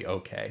reasonably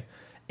okay.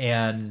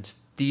 And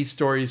these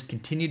stories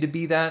continue to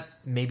be that.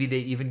 Maybe they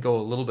even go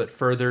a little bit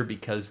further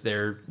because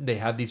they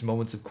have these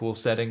moments of cool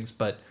settings,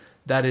 but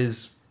that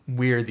is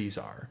where these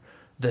are.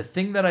 The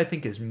thing that I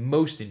think is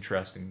most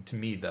interesting to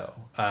me, though,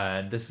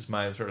 and this is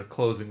my sort of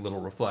closing little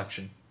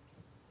reflection,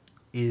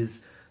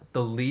 is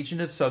the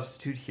Legion of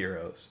Substitute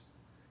Heroes.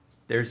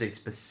 There's a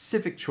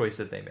specific choice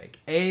that they make.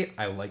 A,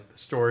 I like the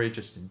story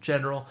just in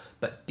general,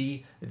 but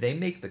B,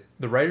 the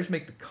writers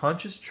make the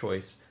conscious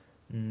choice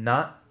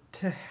not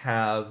to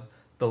have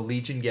the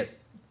Legion get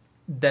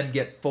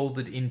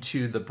folded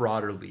into the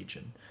broader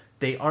Legion.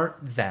 They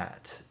aren't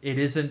that. It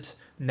isn't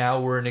now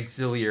we're an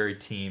auxiliary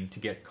team to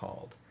get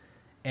called.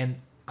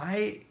 And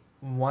I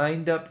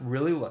wound up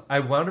really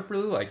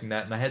liking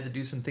that, and I had to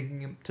do some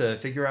thinking to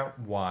figure out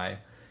why.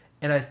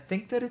 And I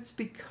think that it's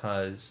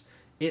because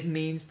it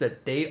means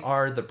that they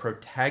are the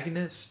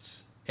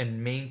protagonists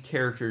and main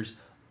characters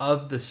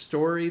of the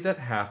story that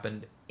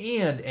happened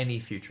and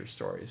any future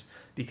stories.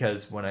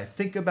 Because when I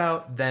think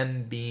about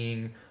them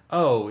being,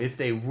 if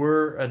they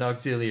were an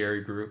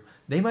auxiliary group,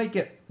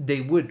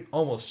 they would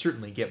almost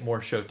certainly get more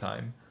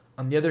showtime.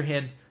 On the other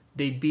hand,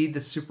 they'd be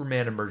the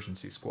Superman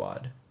emergency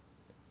squad.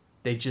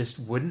 They just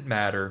wouldn't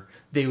matter.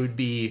 They would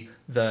be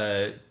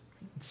the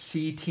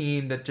C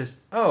team that just,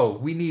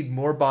 we need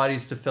more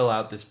bodies to fill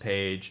out this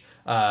page.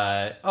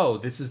 Oh,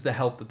 this is the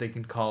help that they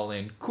can call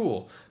in.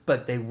 Cool.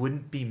 But they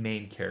wouldn't be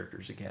main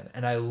characters again.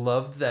 And I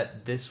loved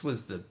that this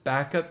was the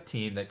backup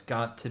team that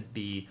got to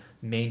be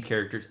main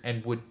characters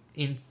and would,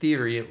 in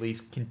theory, at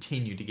least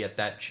continue to get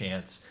that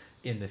chance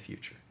in the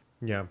future.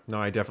 Yeah, no,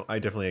 I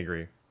definitely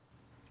agree.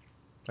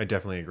 I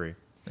definitely agree.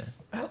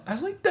 Yeah. I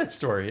like that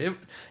story.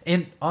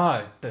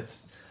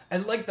 I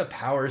like the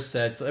power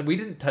sets. We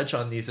didn't touch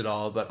on these at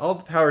all, but all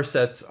the power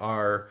sets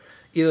are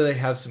either they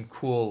have some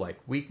cool like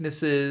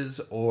weaknesses,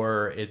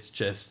 or it's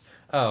just,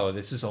 oh,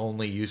 this is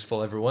only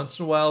useful every once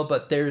in a while.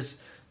 But there's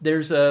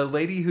a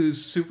lady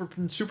who's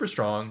super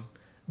strong,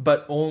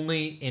 but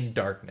only in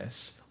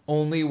darkness,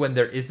 only when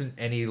there isn't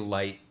any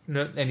light,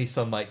 any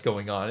sunlight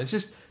going on. It's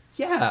just,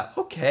 yeah,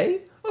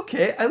 okay,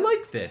 I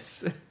like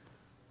this.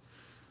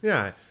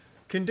 Yeah,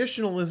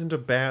 conditional isn't a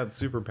bad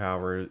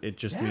superpower. It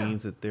just Yeah.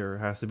 means that there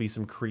has to be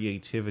some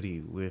creativity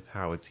with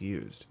how it's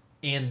used.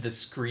 And the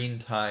screen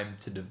time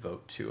to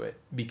devote to it,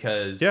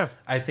 because Yeah.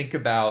 I think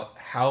about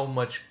how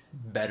much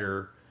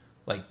better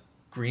like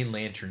Green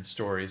Lantern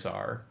stories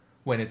are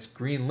when it's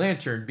Green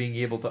Lantern being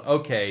able to,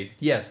 okay,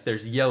 yes,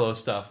 there's yellow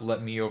stuff,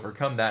 let me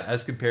overcome that,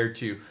 as compared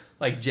to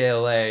like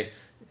JLA,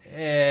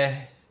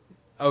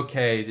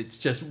 okay, it's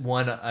just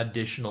one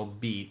additional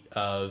beat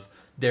of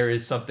there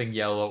is something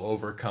yellow,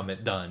 overcome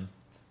it, done.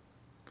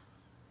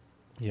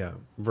 Yeah,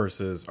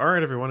 versus, all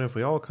right, everyone, if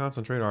we all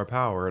concentrate our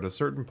power at a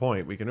certain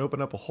point, we can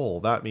open up a hole.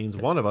 That means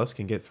one of us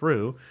can get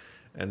through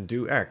and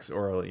do X,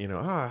 or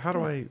how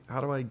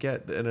do I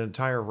get an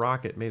entire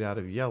rocket made out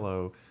of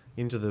yellow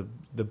into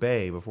the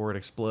bay before it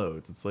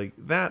explodes? It's like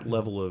that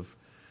level of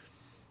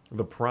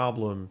the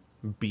problem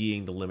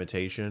being the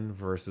limitation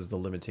versus the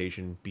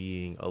limitation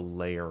being a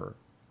layer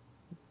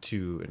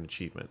to an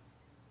achievement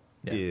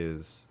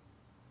is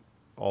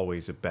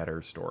always a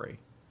better story.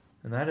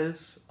 And that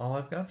is all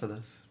I've got for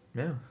this.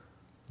 Yeah.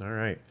 All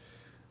right.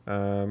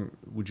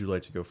 Would you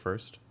like to go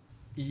first?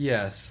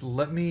 Yes,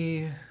 let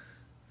me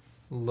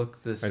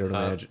look this I don't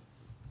up.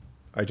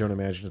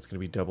 imagine it's going to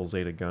be Double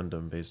Zeta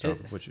Gundam based off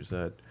of what you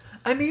said.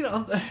 I mean,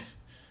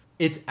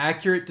 it's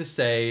accurate to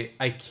say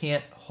I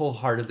can't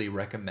wholeheartedly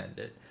recommend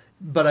it,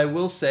 but I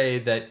will say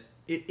that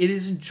it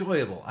is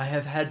enjoyable. I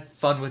have had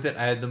fun with it.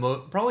 I had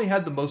probably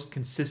had the most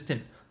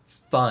consistent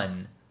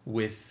fun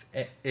with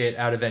it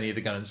out of any of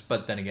the Gundams.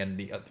 But then again,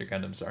 the other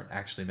Gundams aren't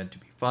actually meant to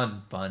be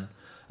fun.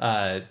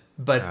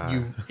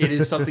 It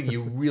is something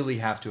you really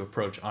have to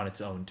approach on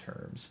its own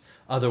terms.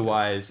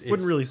 Otherwise,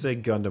 Wouldn't really say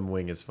Gundam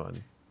Wing is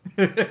fun.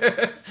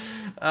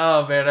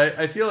 Oh man,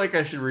 I feel like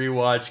I should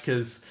rewatch,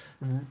 because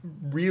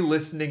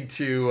re-listening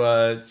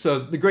to so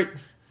the Great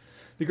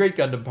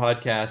Gundam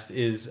podcast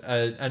is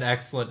an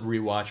excellent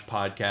rewatch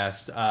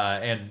podcast,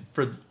 and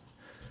for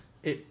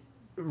it,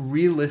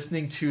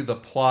 re-listening to the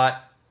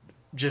plot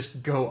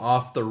just go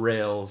off the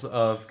rails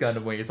of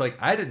Gundam Wing, it's like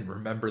I didn't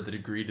remember the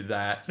degree to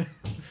that.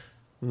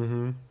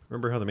 Mm-hmm.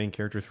 Remember how the main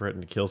character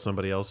threatened to kill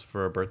somebody else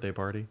for a birthday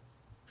party?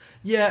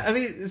 Yeah, I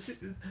mean,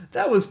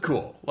 that was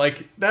cool.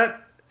 Like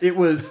that, it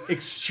was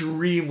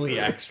extremely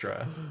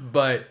extra,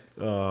 but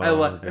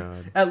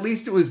at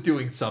least it was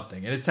doing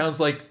something. And it sounds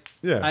like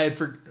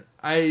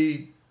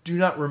I do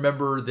not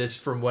remember this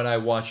from when I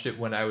watched it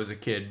when I was a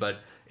kid, but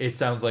it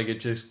sounds like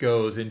it just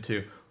goes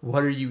into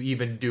what are you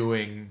even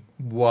doing?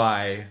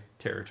 Why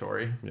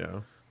territory?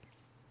 Yeah.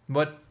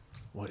 What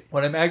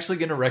I'm actually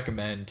going to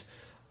recommend,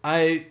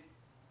 I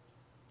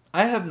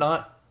have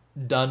not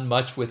done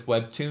much with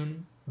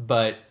Webtoon,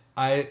 but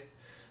I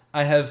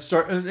have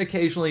started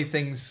occasionally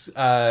things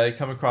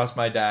come across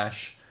my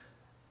dash.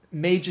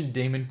 Mage and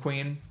Demon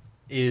Queen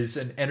is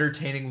an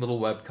entertaining little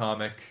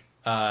webcomic.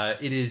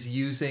 It is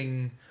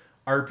using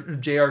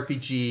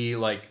JRPG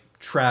like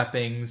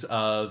trappings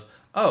of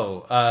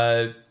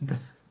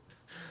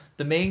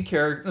the main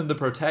character, the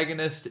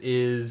protagonist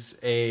is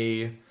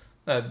a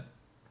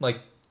like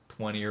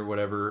 20 or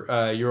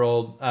whatever year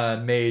old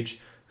mage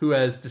who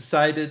has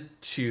decided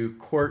to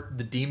court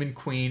the Demon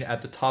Queen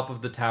at the top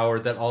of the tower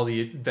that all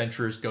the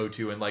adventurers go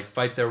to and like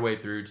fight their way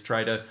through to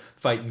try to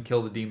fight and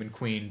kill the Demon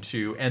Queen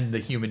to end the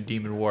human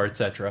demon war,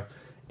 etc.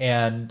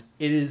 And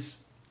it's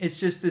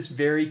just this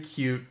very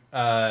cute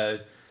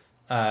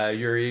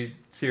Yuri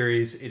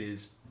series. It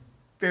is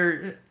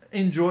very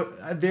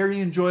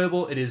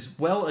enjoyable. It is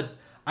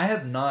I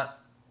have not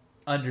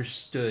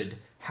understood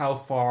how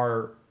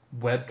far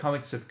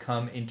webcomics have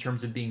come in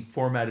terms of being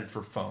formatted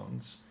for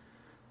phones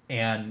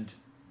and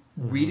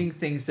reading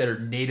things that are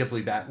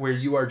natively that, where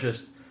you are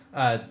just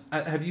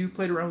have you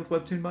played around with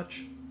Webtoon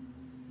much?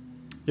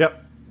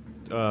 Yep.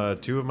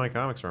 2 of my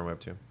comics are on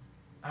Webtoon.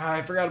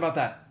 I forgot about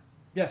that.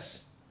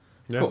 Yes.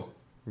 Yeah. Cool.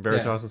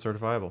 Veritas and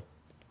certifiable.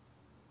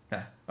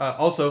 Yeah.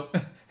 Also,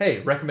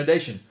 hey,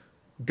 recommendation.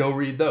 Go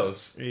read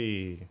those.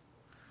 Hey.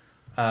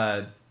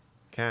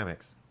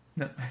 Comics.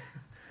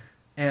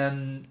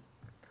 And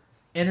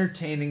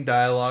entertaining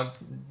dialogue,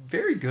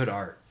 very good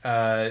art,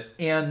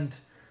 and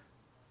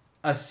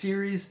a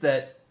series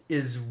that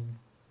is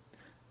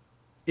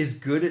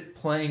good at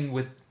playing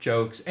with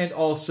jokes, and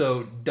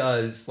also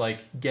does like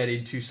get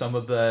into some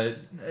of the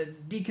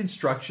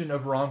deconstruction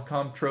of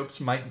rom-com tropes.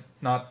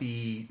 Might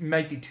be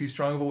too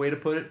strong of a way to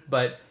put it,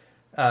 but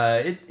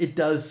it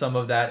does some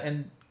of that,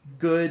 and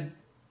good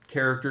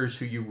characters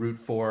who you root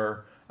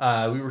for.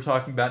 We were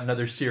talking about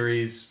another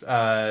series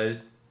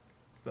before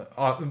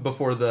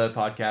the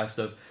podcast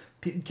of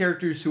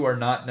characters who are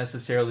not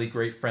necessarily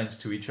great friends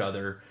to each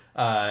other,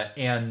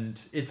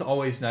 and it's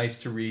always nice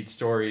to read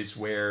stories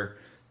where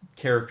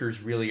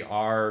characters really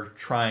are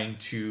trying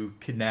to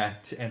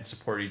connect and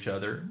support each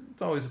other.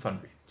 It's always a fun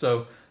read.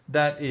 So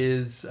that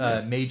is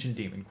Mage and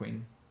Demon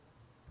Queen.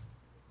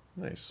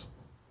 Nice.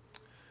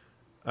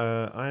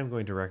 I'm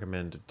going to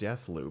recommend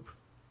Deathloop.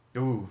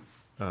 Ooh.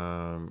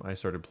 I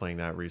started playing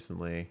that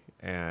recently,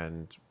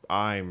 and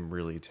I'm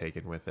really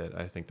taken with it.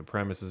 I think the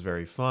premise is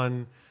very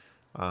fun.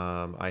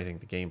 I think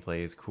the gameplay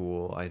is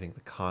cool. I think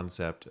the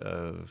concept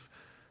of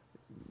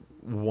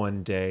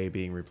one day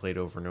being replayed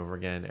over and over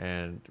again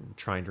and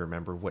trying to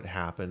remember what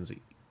happens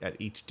at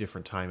each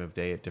different time of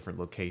day at different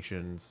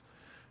locations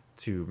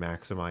to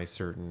maximize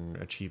certain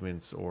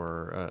achievements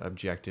or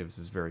objectives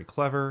is very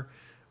clever.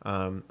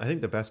 I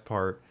think the best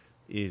part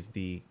is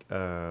the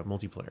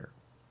multiplayer,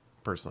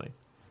 personally.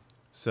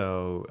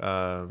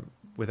 So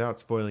without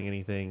spoiling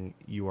anything,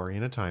 you are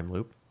in a time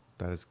loop.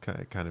 That is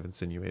kind of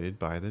insinuated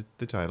by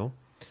the title.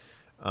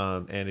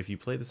 And if you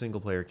play the single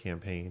player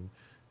campaign,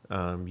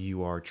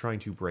 you are trying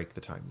to break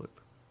the time loop.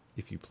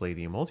 If you play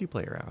the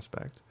multiplayer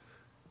aspect,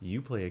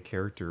 you play a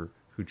character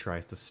who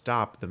tries to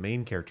stop the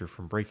main character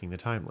from breaking the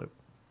time loop.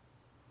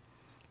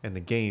 And the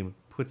game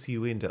puts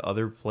you into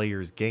other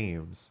players'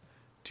 games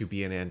to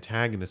be an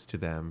antagonist to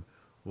them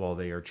while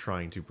they are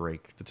trying to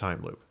break the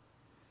time loop.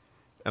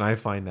 And I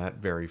find that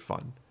very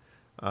fun.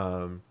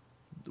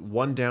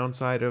 One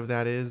downside of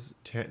that is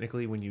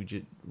technically when you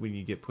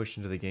get pushed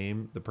into the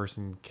game, the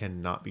person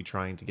cannot be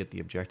trying to get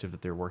the objective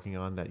that they're working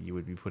on that you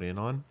would be put in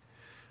on.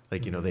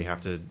 Like, you know, they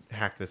have to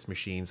hack this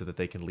machine so that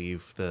they can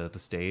leave the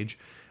stage,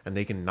 and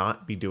they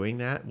cannot be doing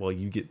that while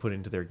you get put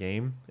into their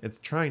game. It's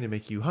trying to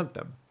make you hunt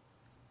them,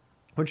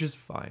 which is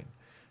fine.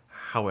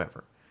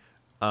 However,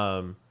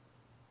 the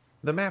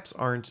maps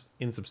aren't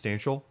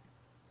insubstantial.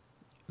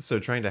 So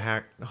trying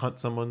to hunt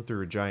someone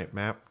through a giant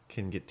map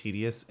can get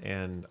tedious,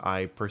 and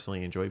I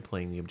personally enjoy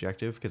playing the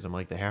objective because I'm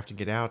like, they have to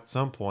get out at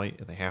some point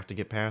and they have to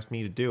get past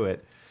me to do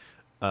it.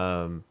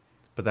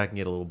 But that can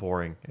get a little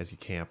boring as you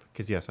camp,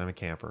 because yes, I'm a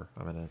camper.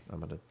 I'm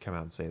gonna come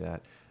out and say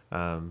that.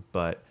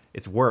 But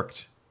it's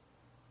worked.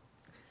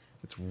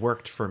 It's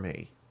worked for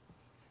me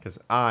because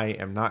I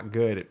am not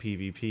good at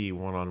PvP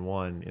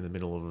one-on-one in the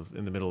middle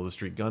of the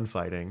street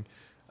gunfighting.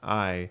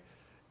 I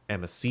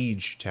am a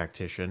siege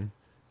tactician.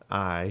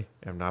 I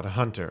am not a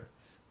hunter.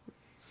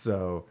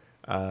 So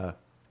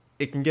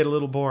it can get a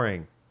little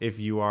boring if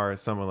you are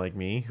someone like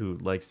me who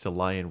likes to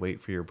lie in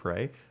wait for your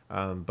prey.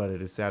 But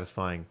it is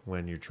satisfying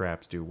when your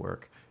traps do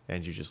work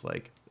and you just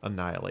like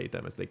annihilate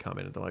them as they come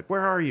in and they're like,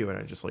 where are you? And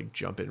I just like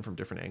jump in from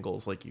different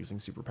angles, like using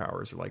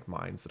superpowers or like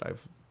mines that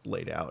I've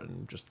laid out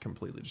and just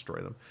completely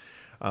destroy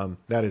them.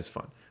 That is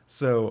fun.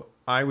 So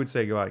I would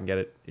say go out and get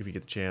it if you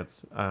get the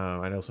chance.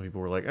 I know some people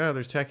were like, oh,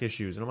 there's tech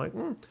issues. And I'm like,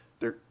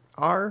 there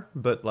are,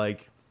 but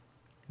like,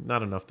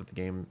 not enough that the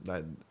game...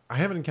 I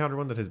haven't encountered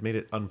one that has made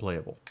it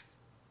unplayable.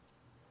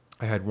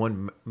 I had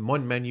one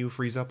menu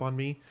freeze up on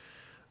me,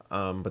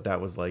 but that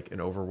was like an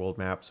overworld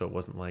map, so it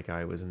wasn't like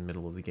I was in the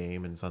middle of the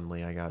game and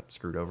suddenly I got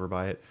screwed over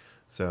by it.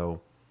 So,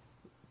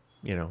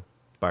 you know,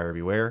 buyer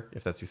beware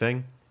if that's your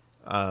thing.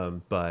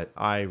 But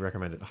I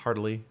recommend it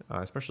heartily,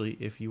 especially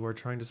if you are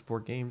trying to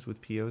support games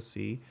with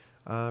POC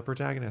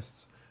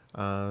protagonists.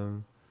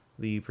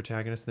 The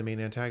protagonist and the main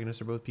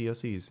antagonist are both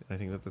POCs, and I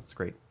think that's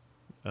great.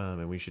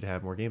 And we should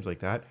have more games like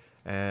that.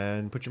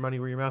 And put your money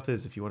where your mouth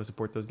is if you want to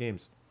support those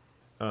games.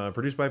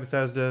 Produced by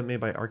Bethesda, made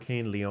by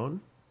Arcane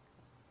Lyon.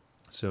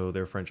 So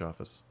their French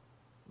office.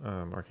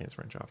 Arcane's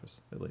French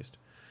office, at least.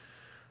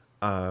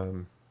 But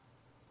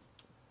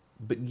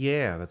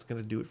yeah, that's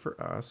going to do it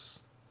for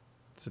us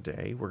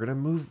today. We're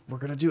going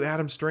to do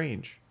Adam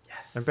Strange.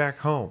 Yes. I'm back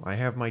home. I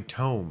have my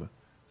tome,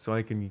 so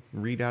I can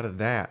read out of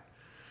that.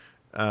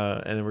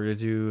 And then we're going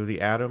to do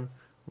the Adam.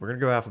 We're going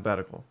to go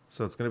alphabetical.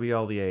 So it's going to be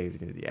all the A's. You're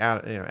going to do the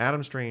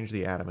Adam Strange,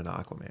 the Atom, and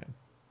Aquaman.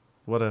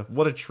 What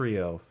a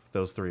trio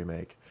those three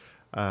make.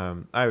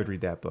 I would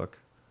read that book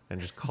and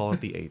just call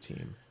it the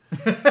A-Team.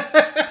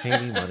 Pay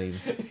me money.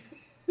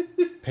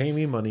 Pay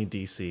me money,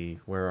 DC.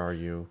 Where are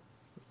you?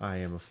 I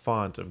am a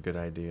font of good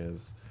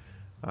ideas.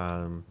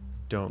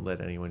 Don't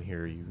let anyone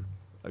hear you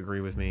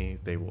agree with me.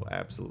 They will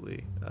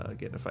absolutely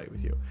get in a fight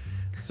with you.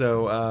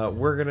 So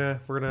we're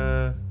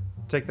gonna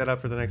take that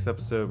up for the next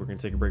episode. We're going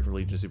to take a break from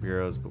Legion of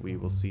Superheroes, but we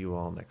will see you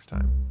all next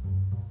time.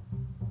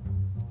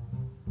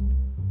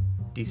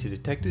 DC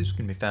Detectives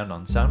can be found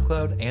on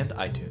SoundCloud and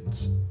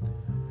iTunes.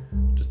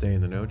 To stay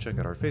in the know, check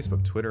out our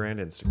Facebook, Twitter, and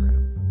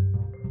Instagram.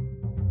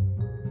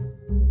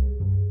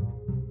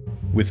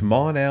 With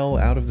Mon-El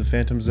out of the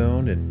Phantom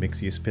Zone and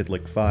Mixius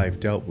Pitlick 5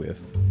 dealt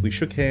with, we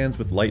shook hands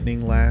with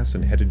Lightning Lass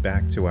and headed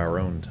back to our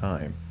own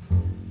time.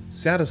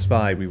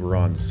 Satisfied we were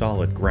on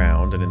solid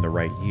ground and in the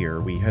right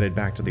year, we headed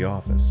back to the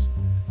office.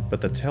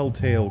 But the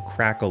telltale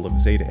crackle of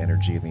Zeta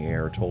energy in the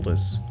air told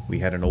us we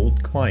had an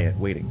old client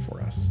waiting for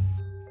us.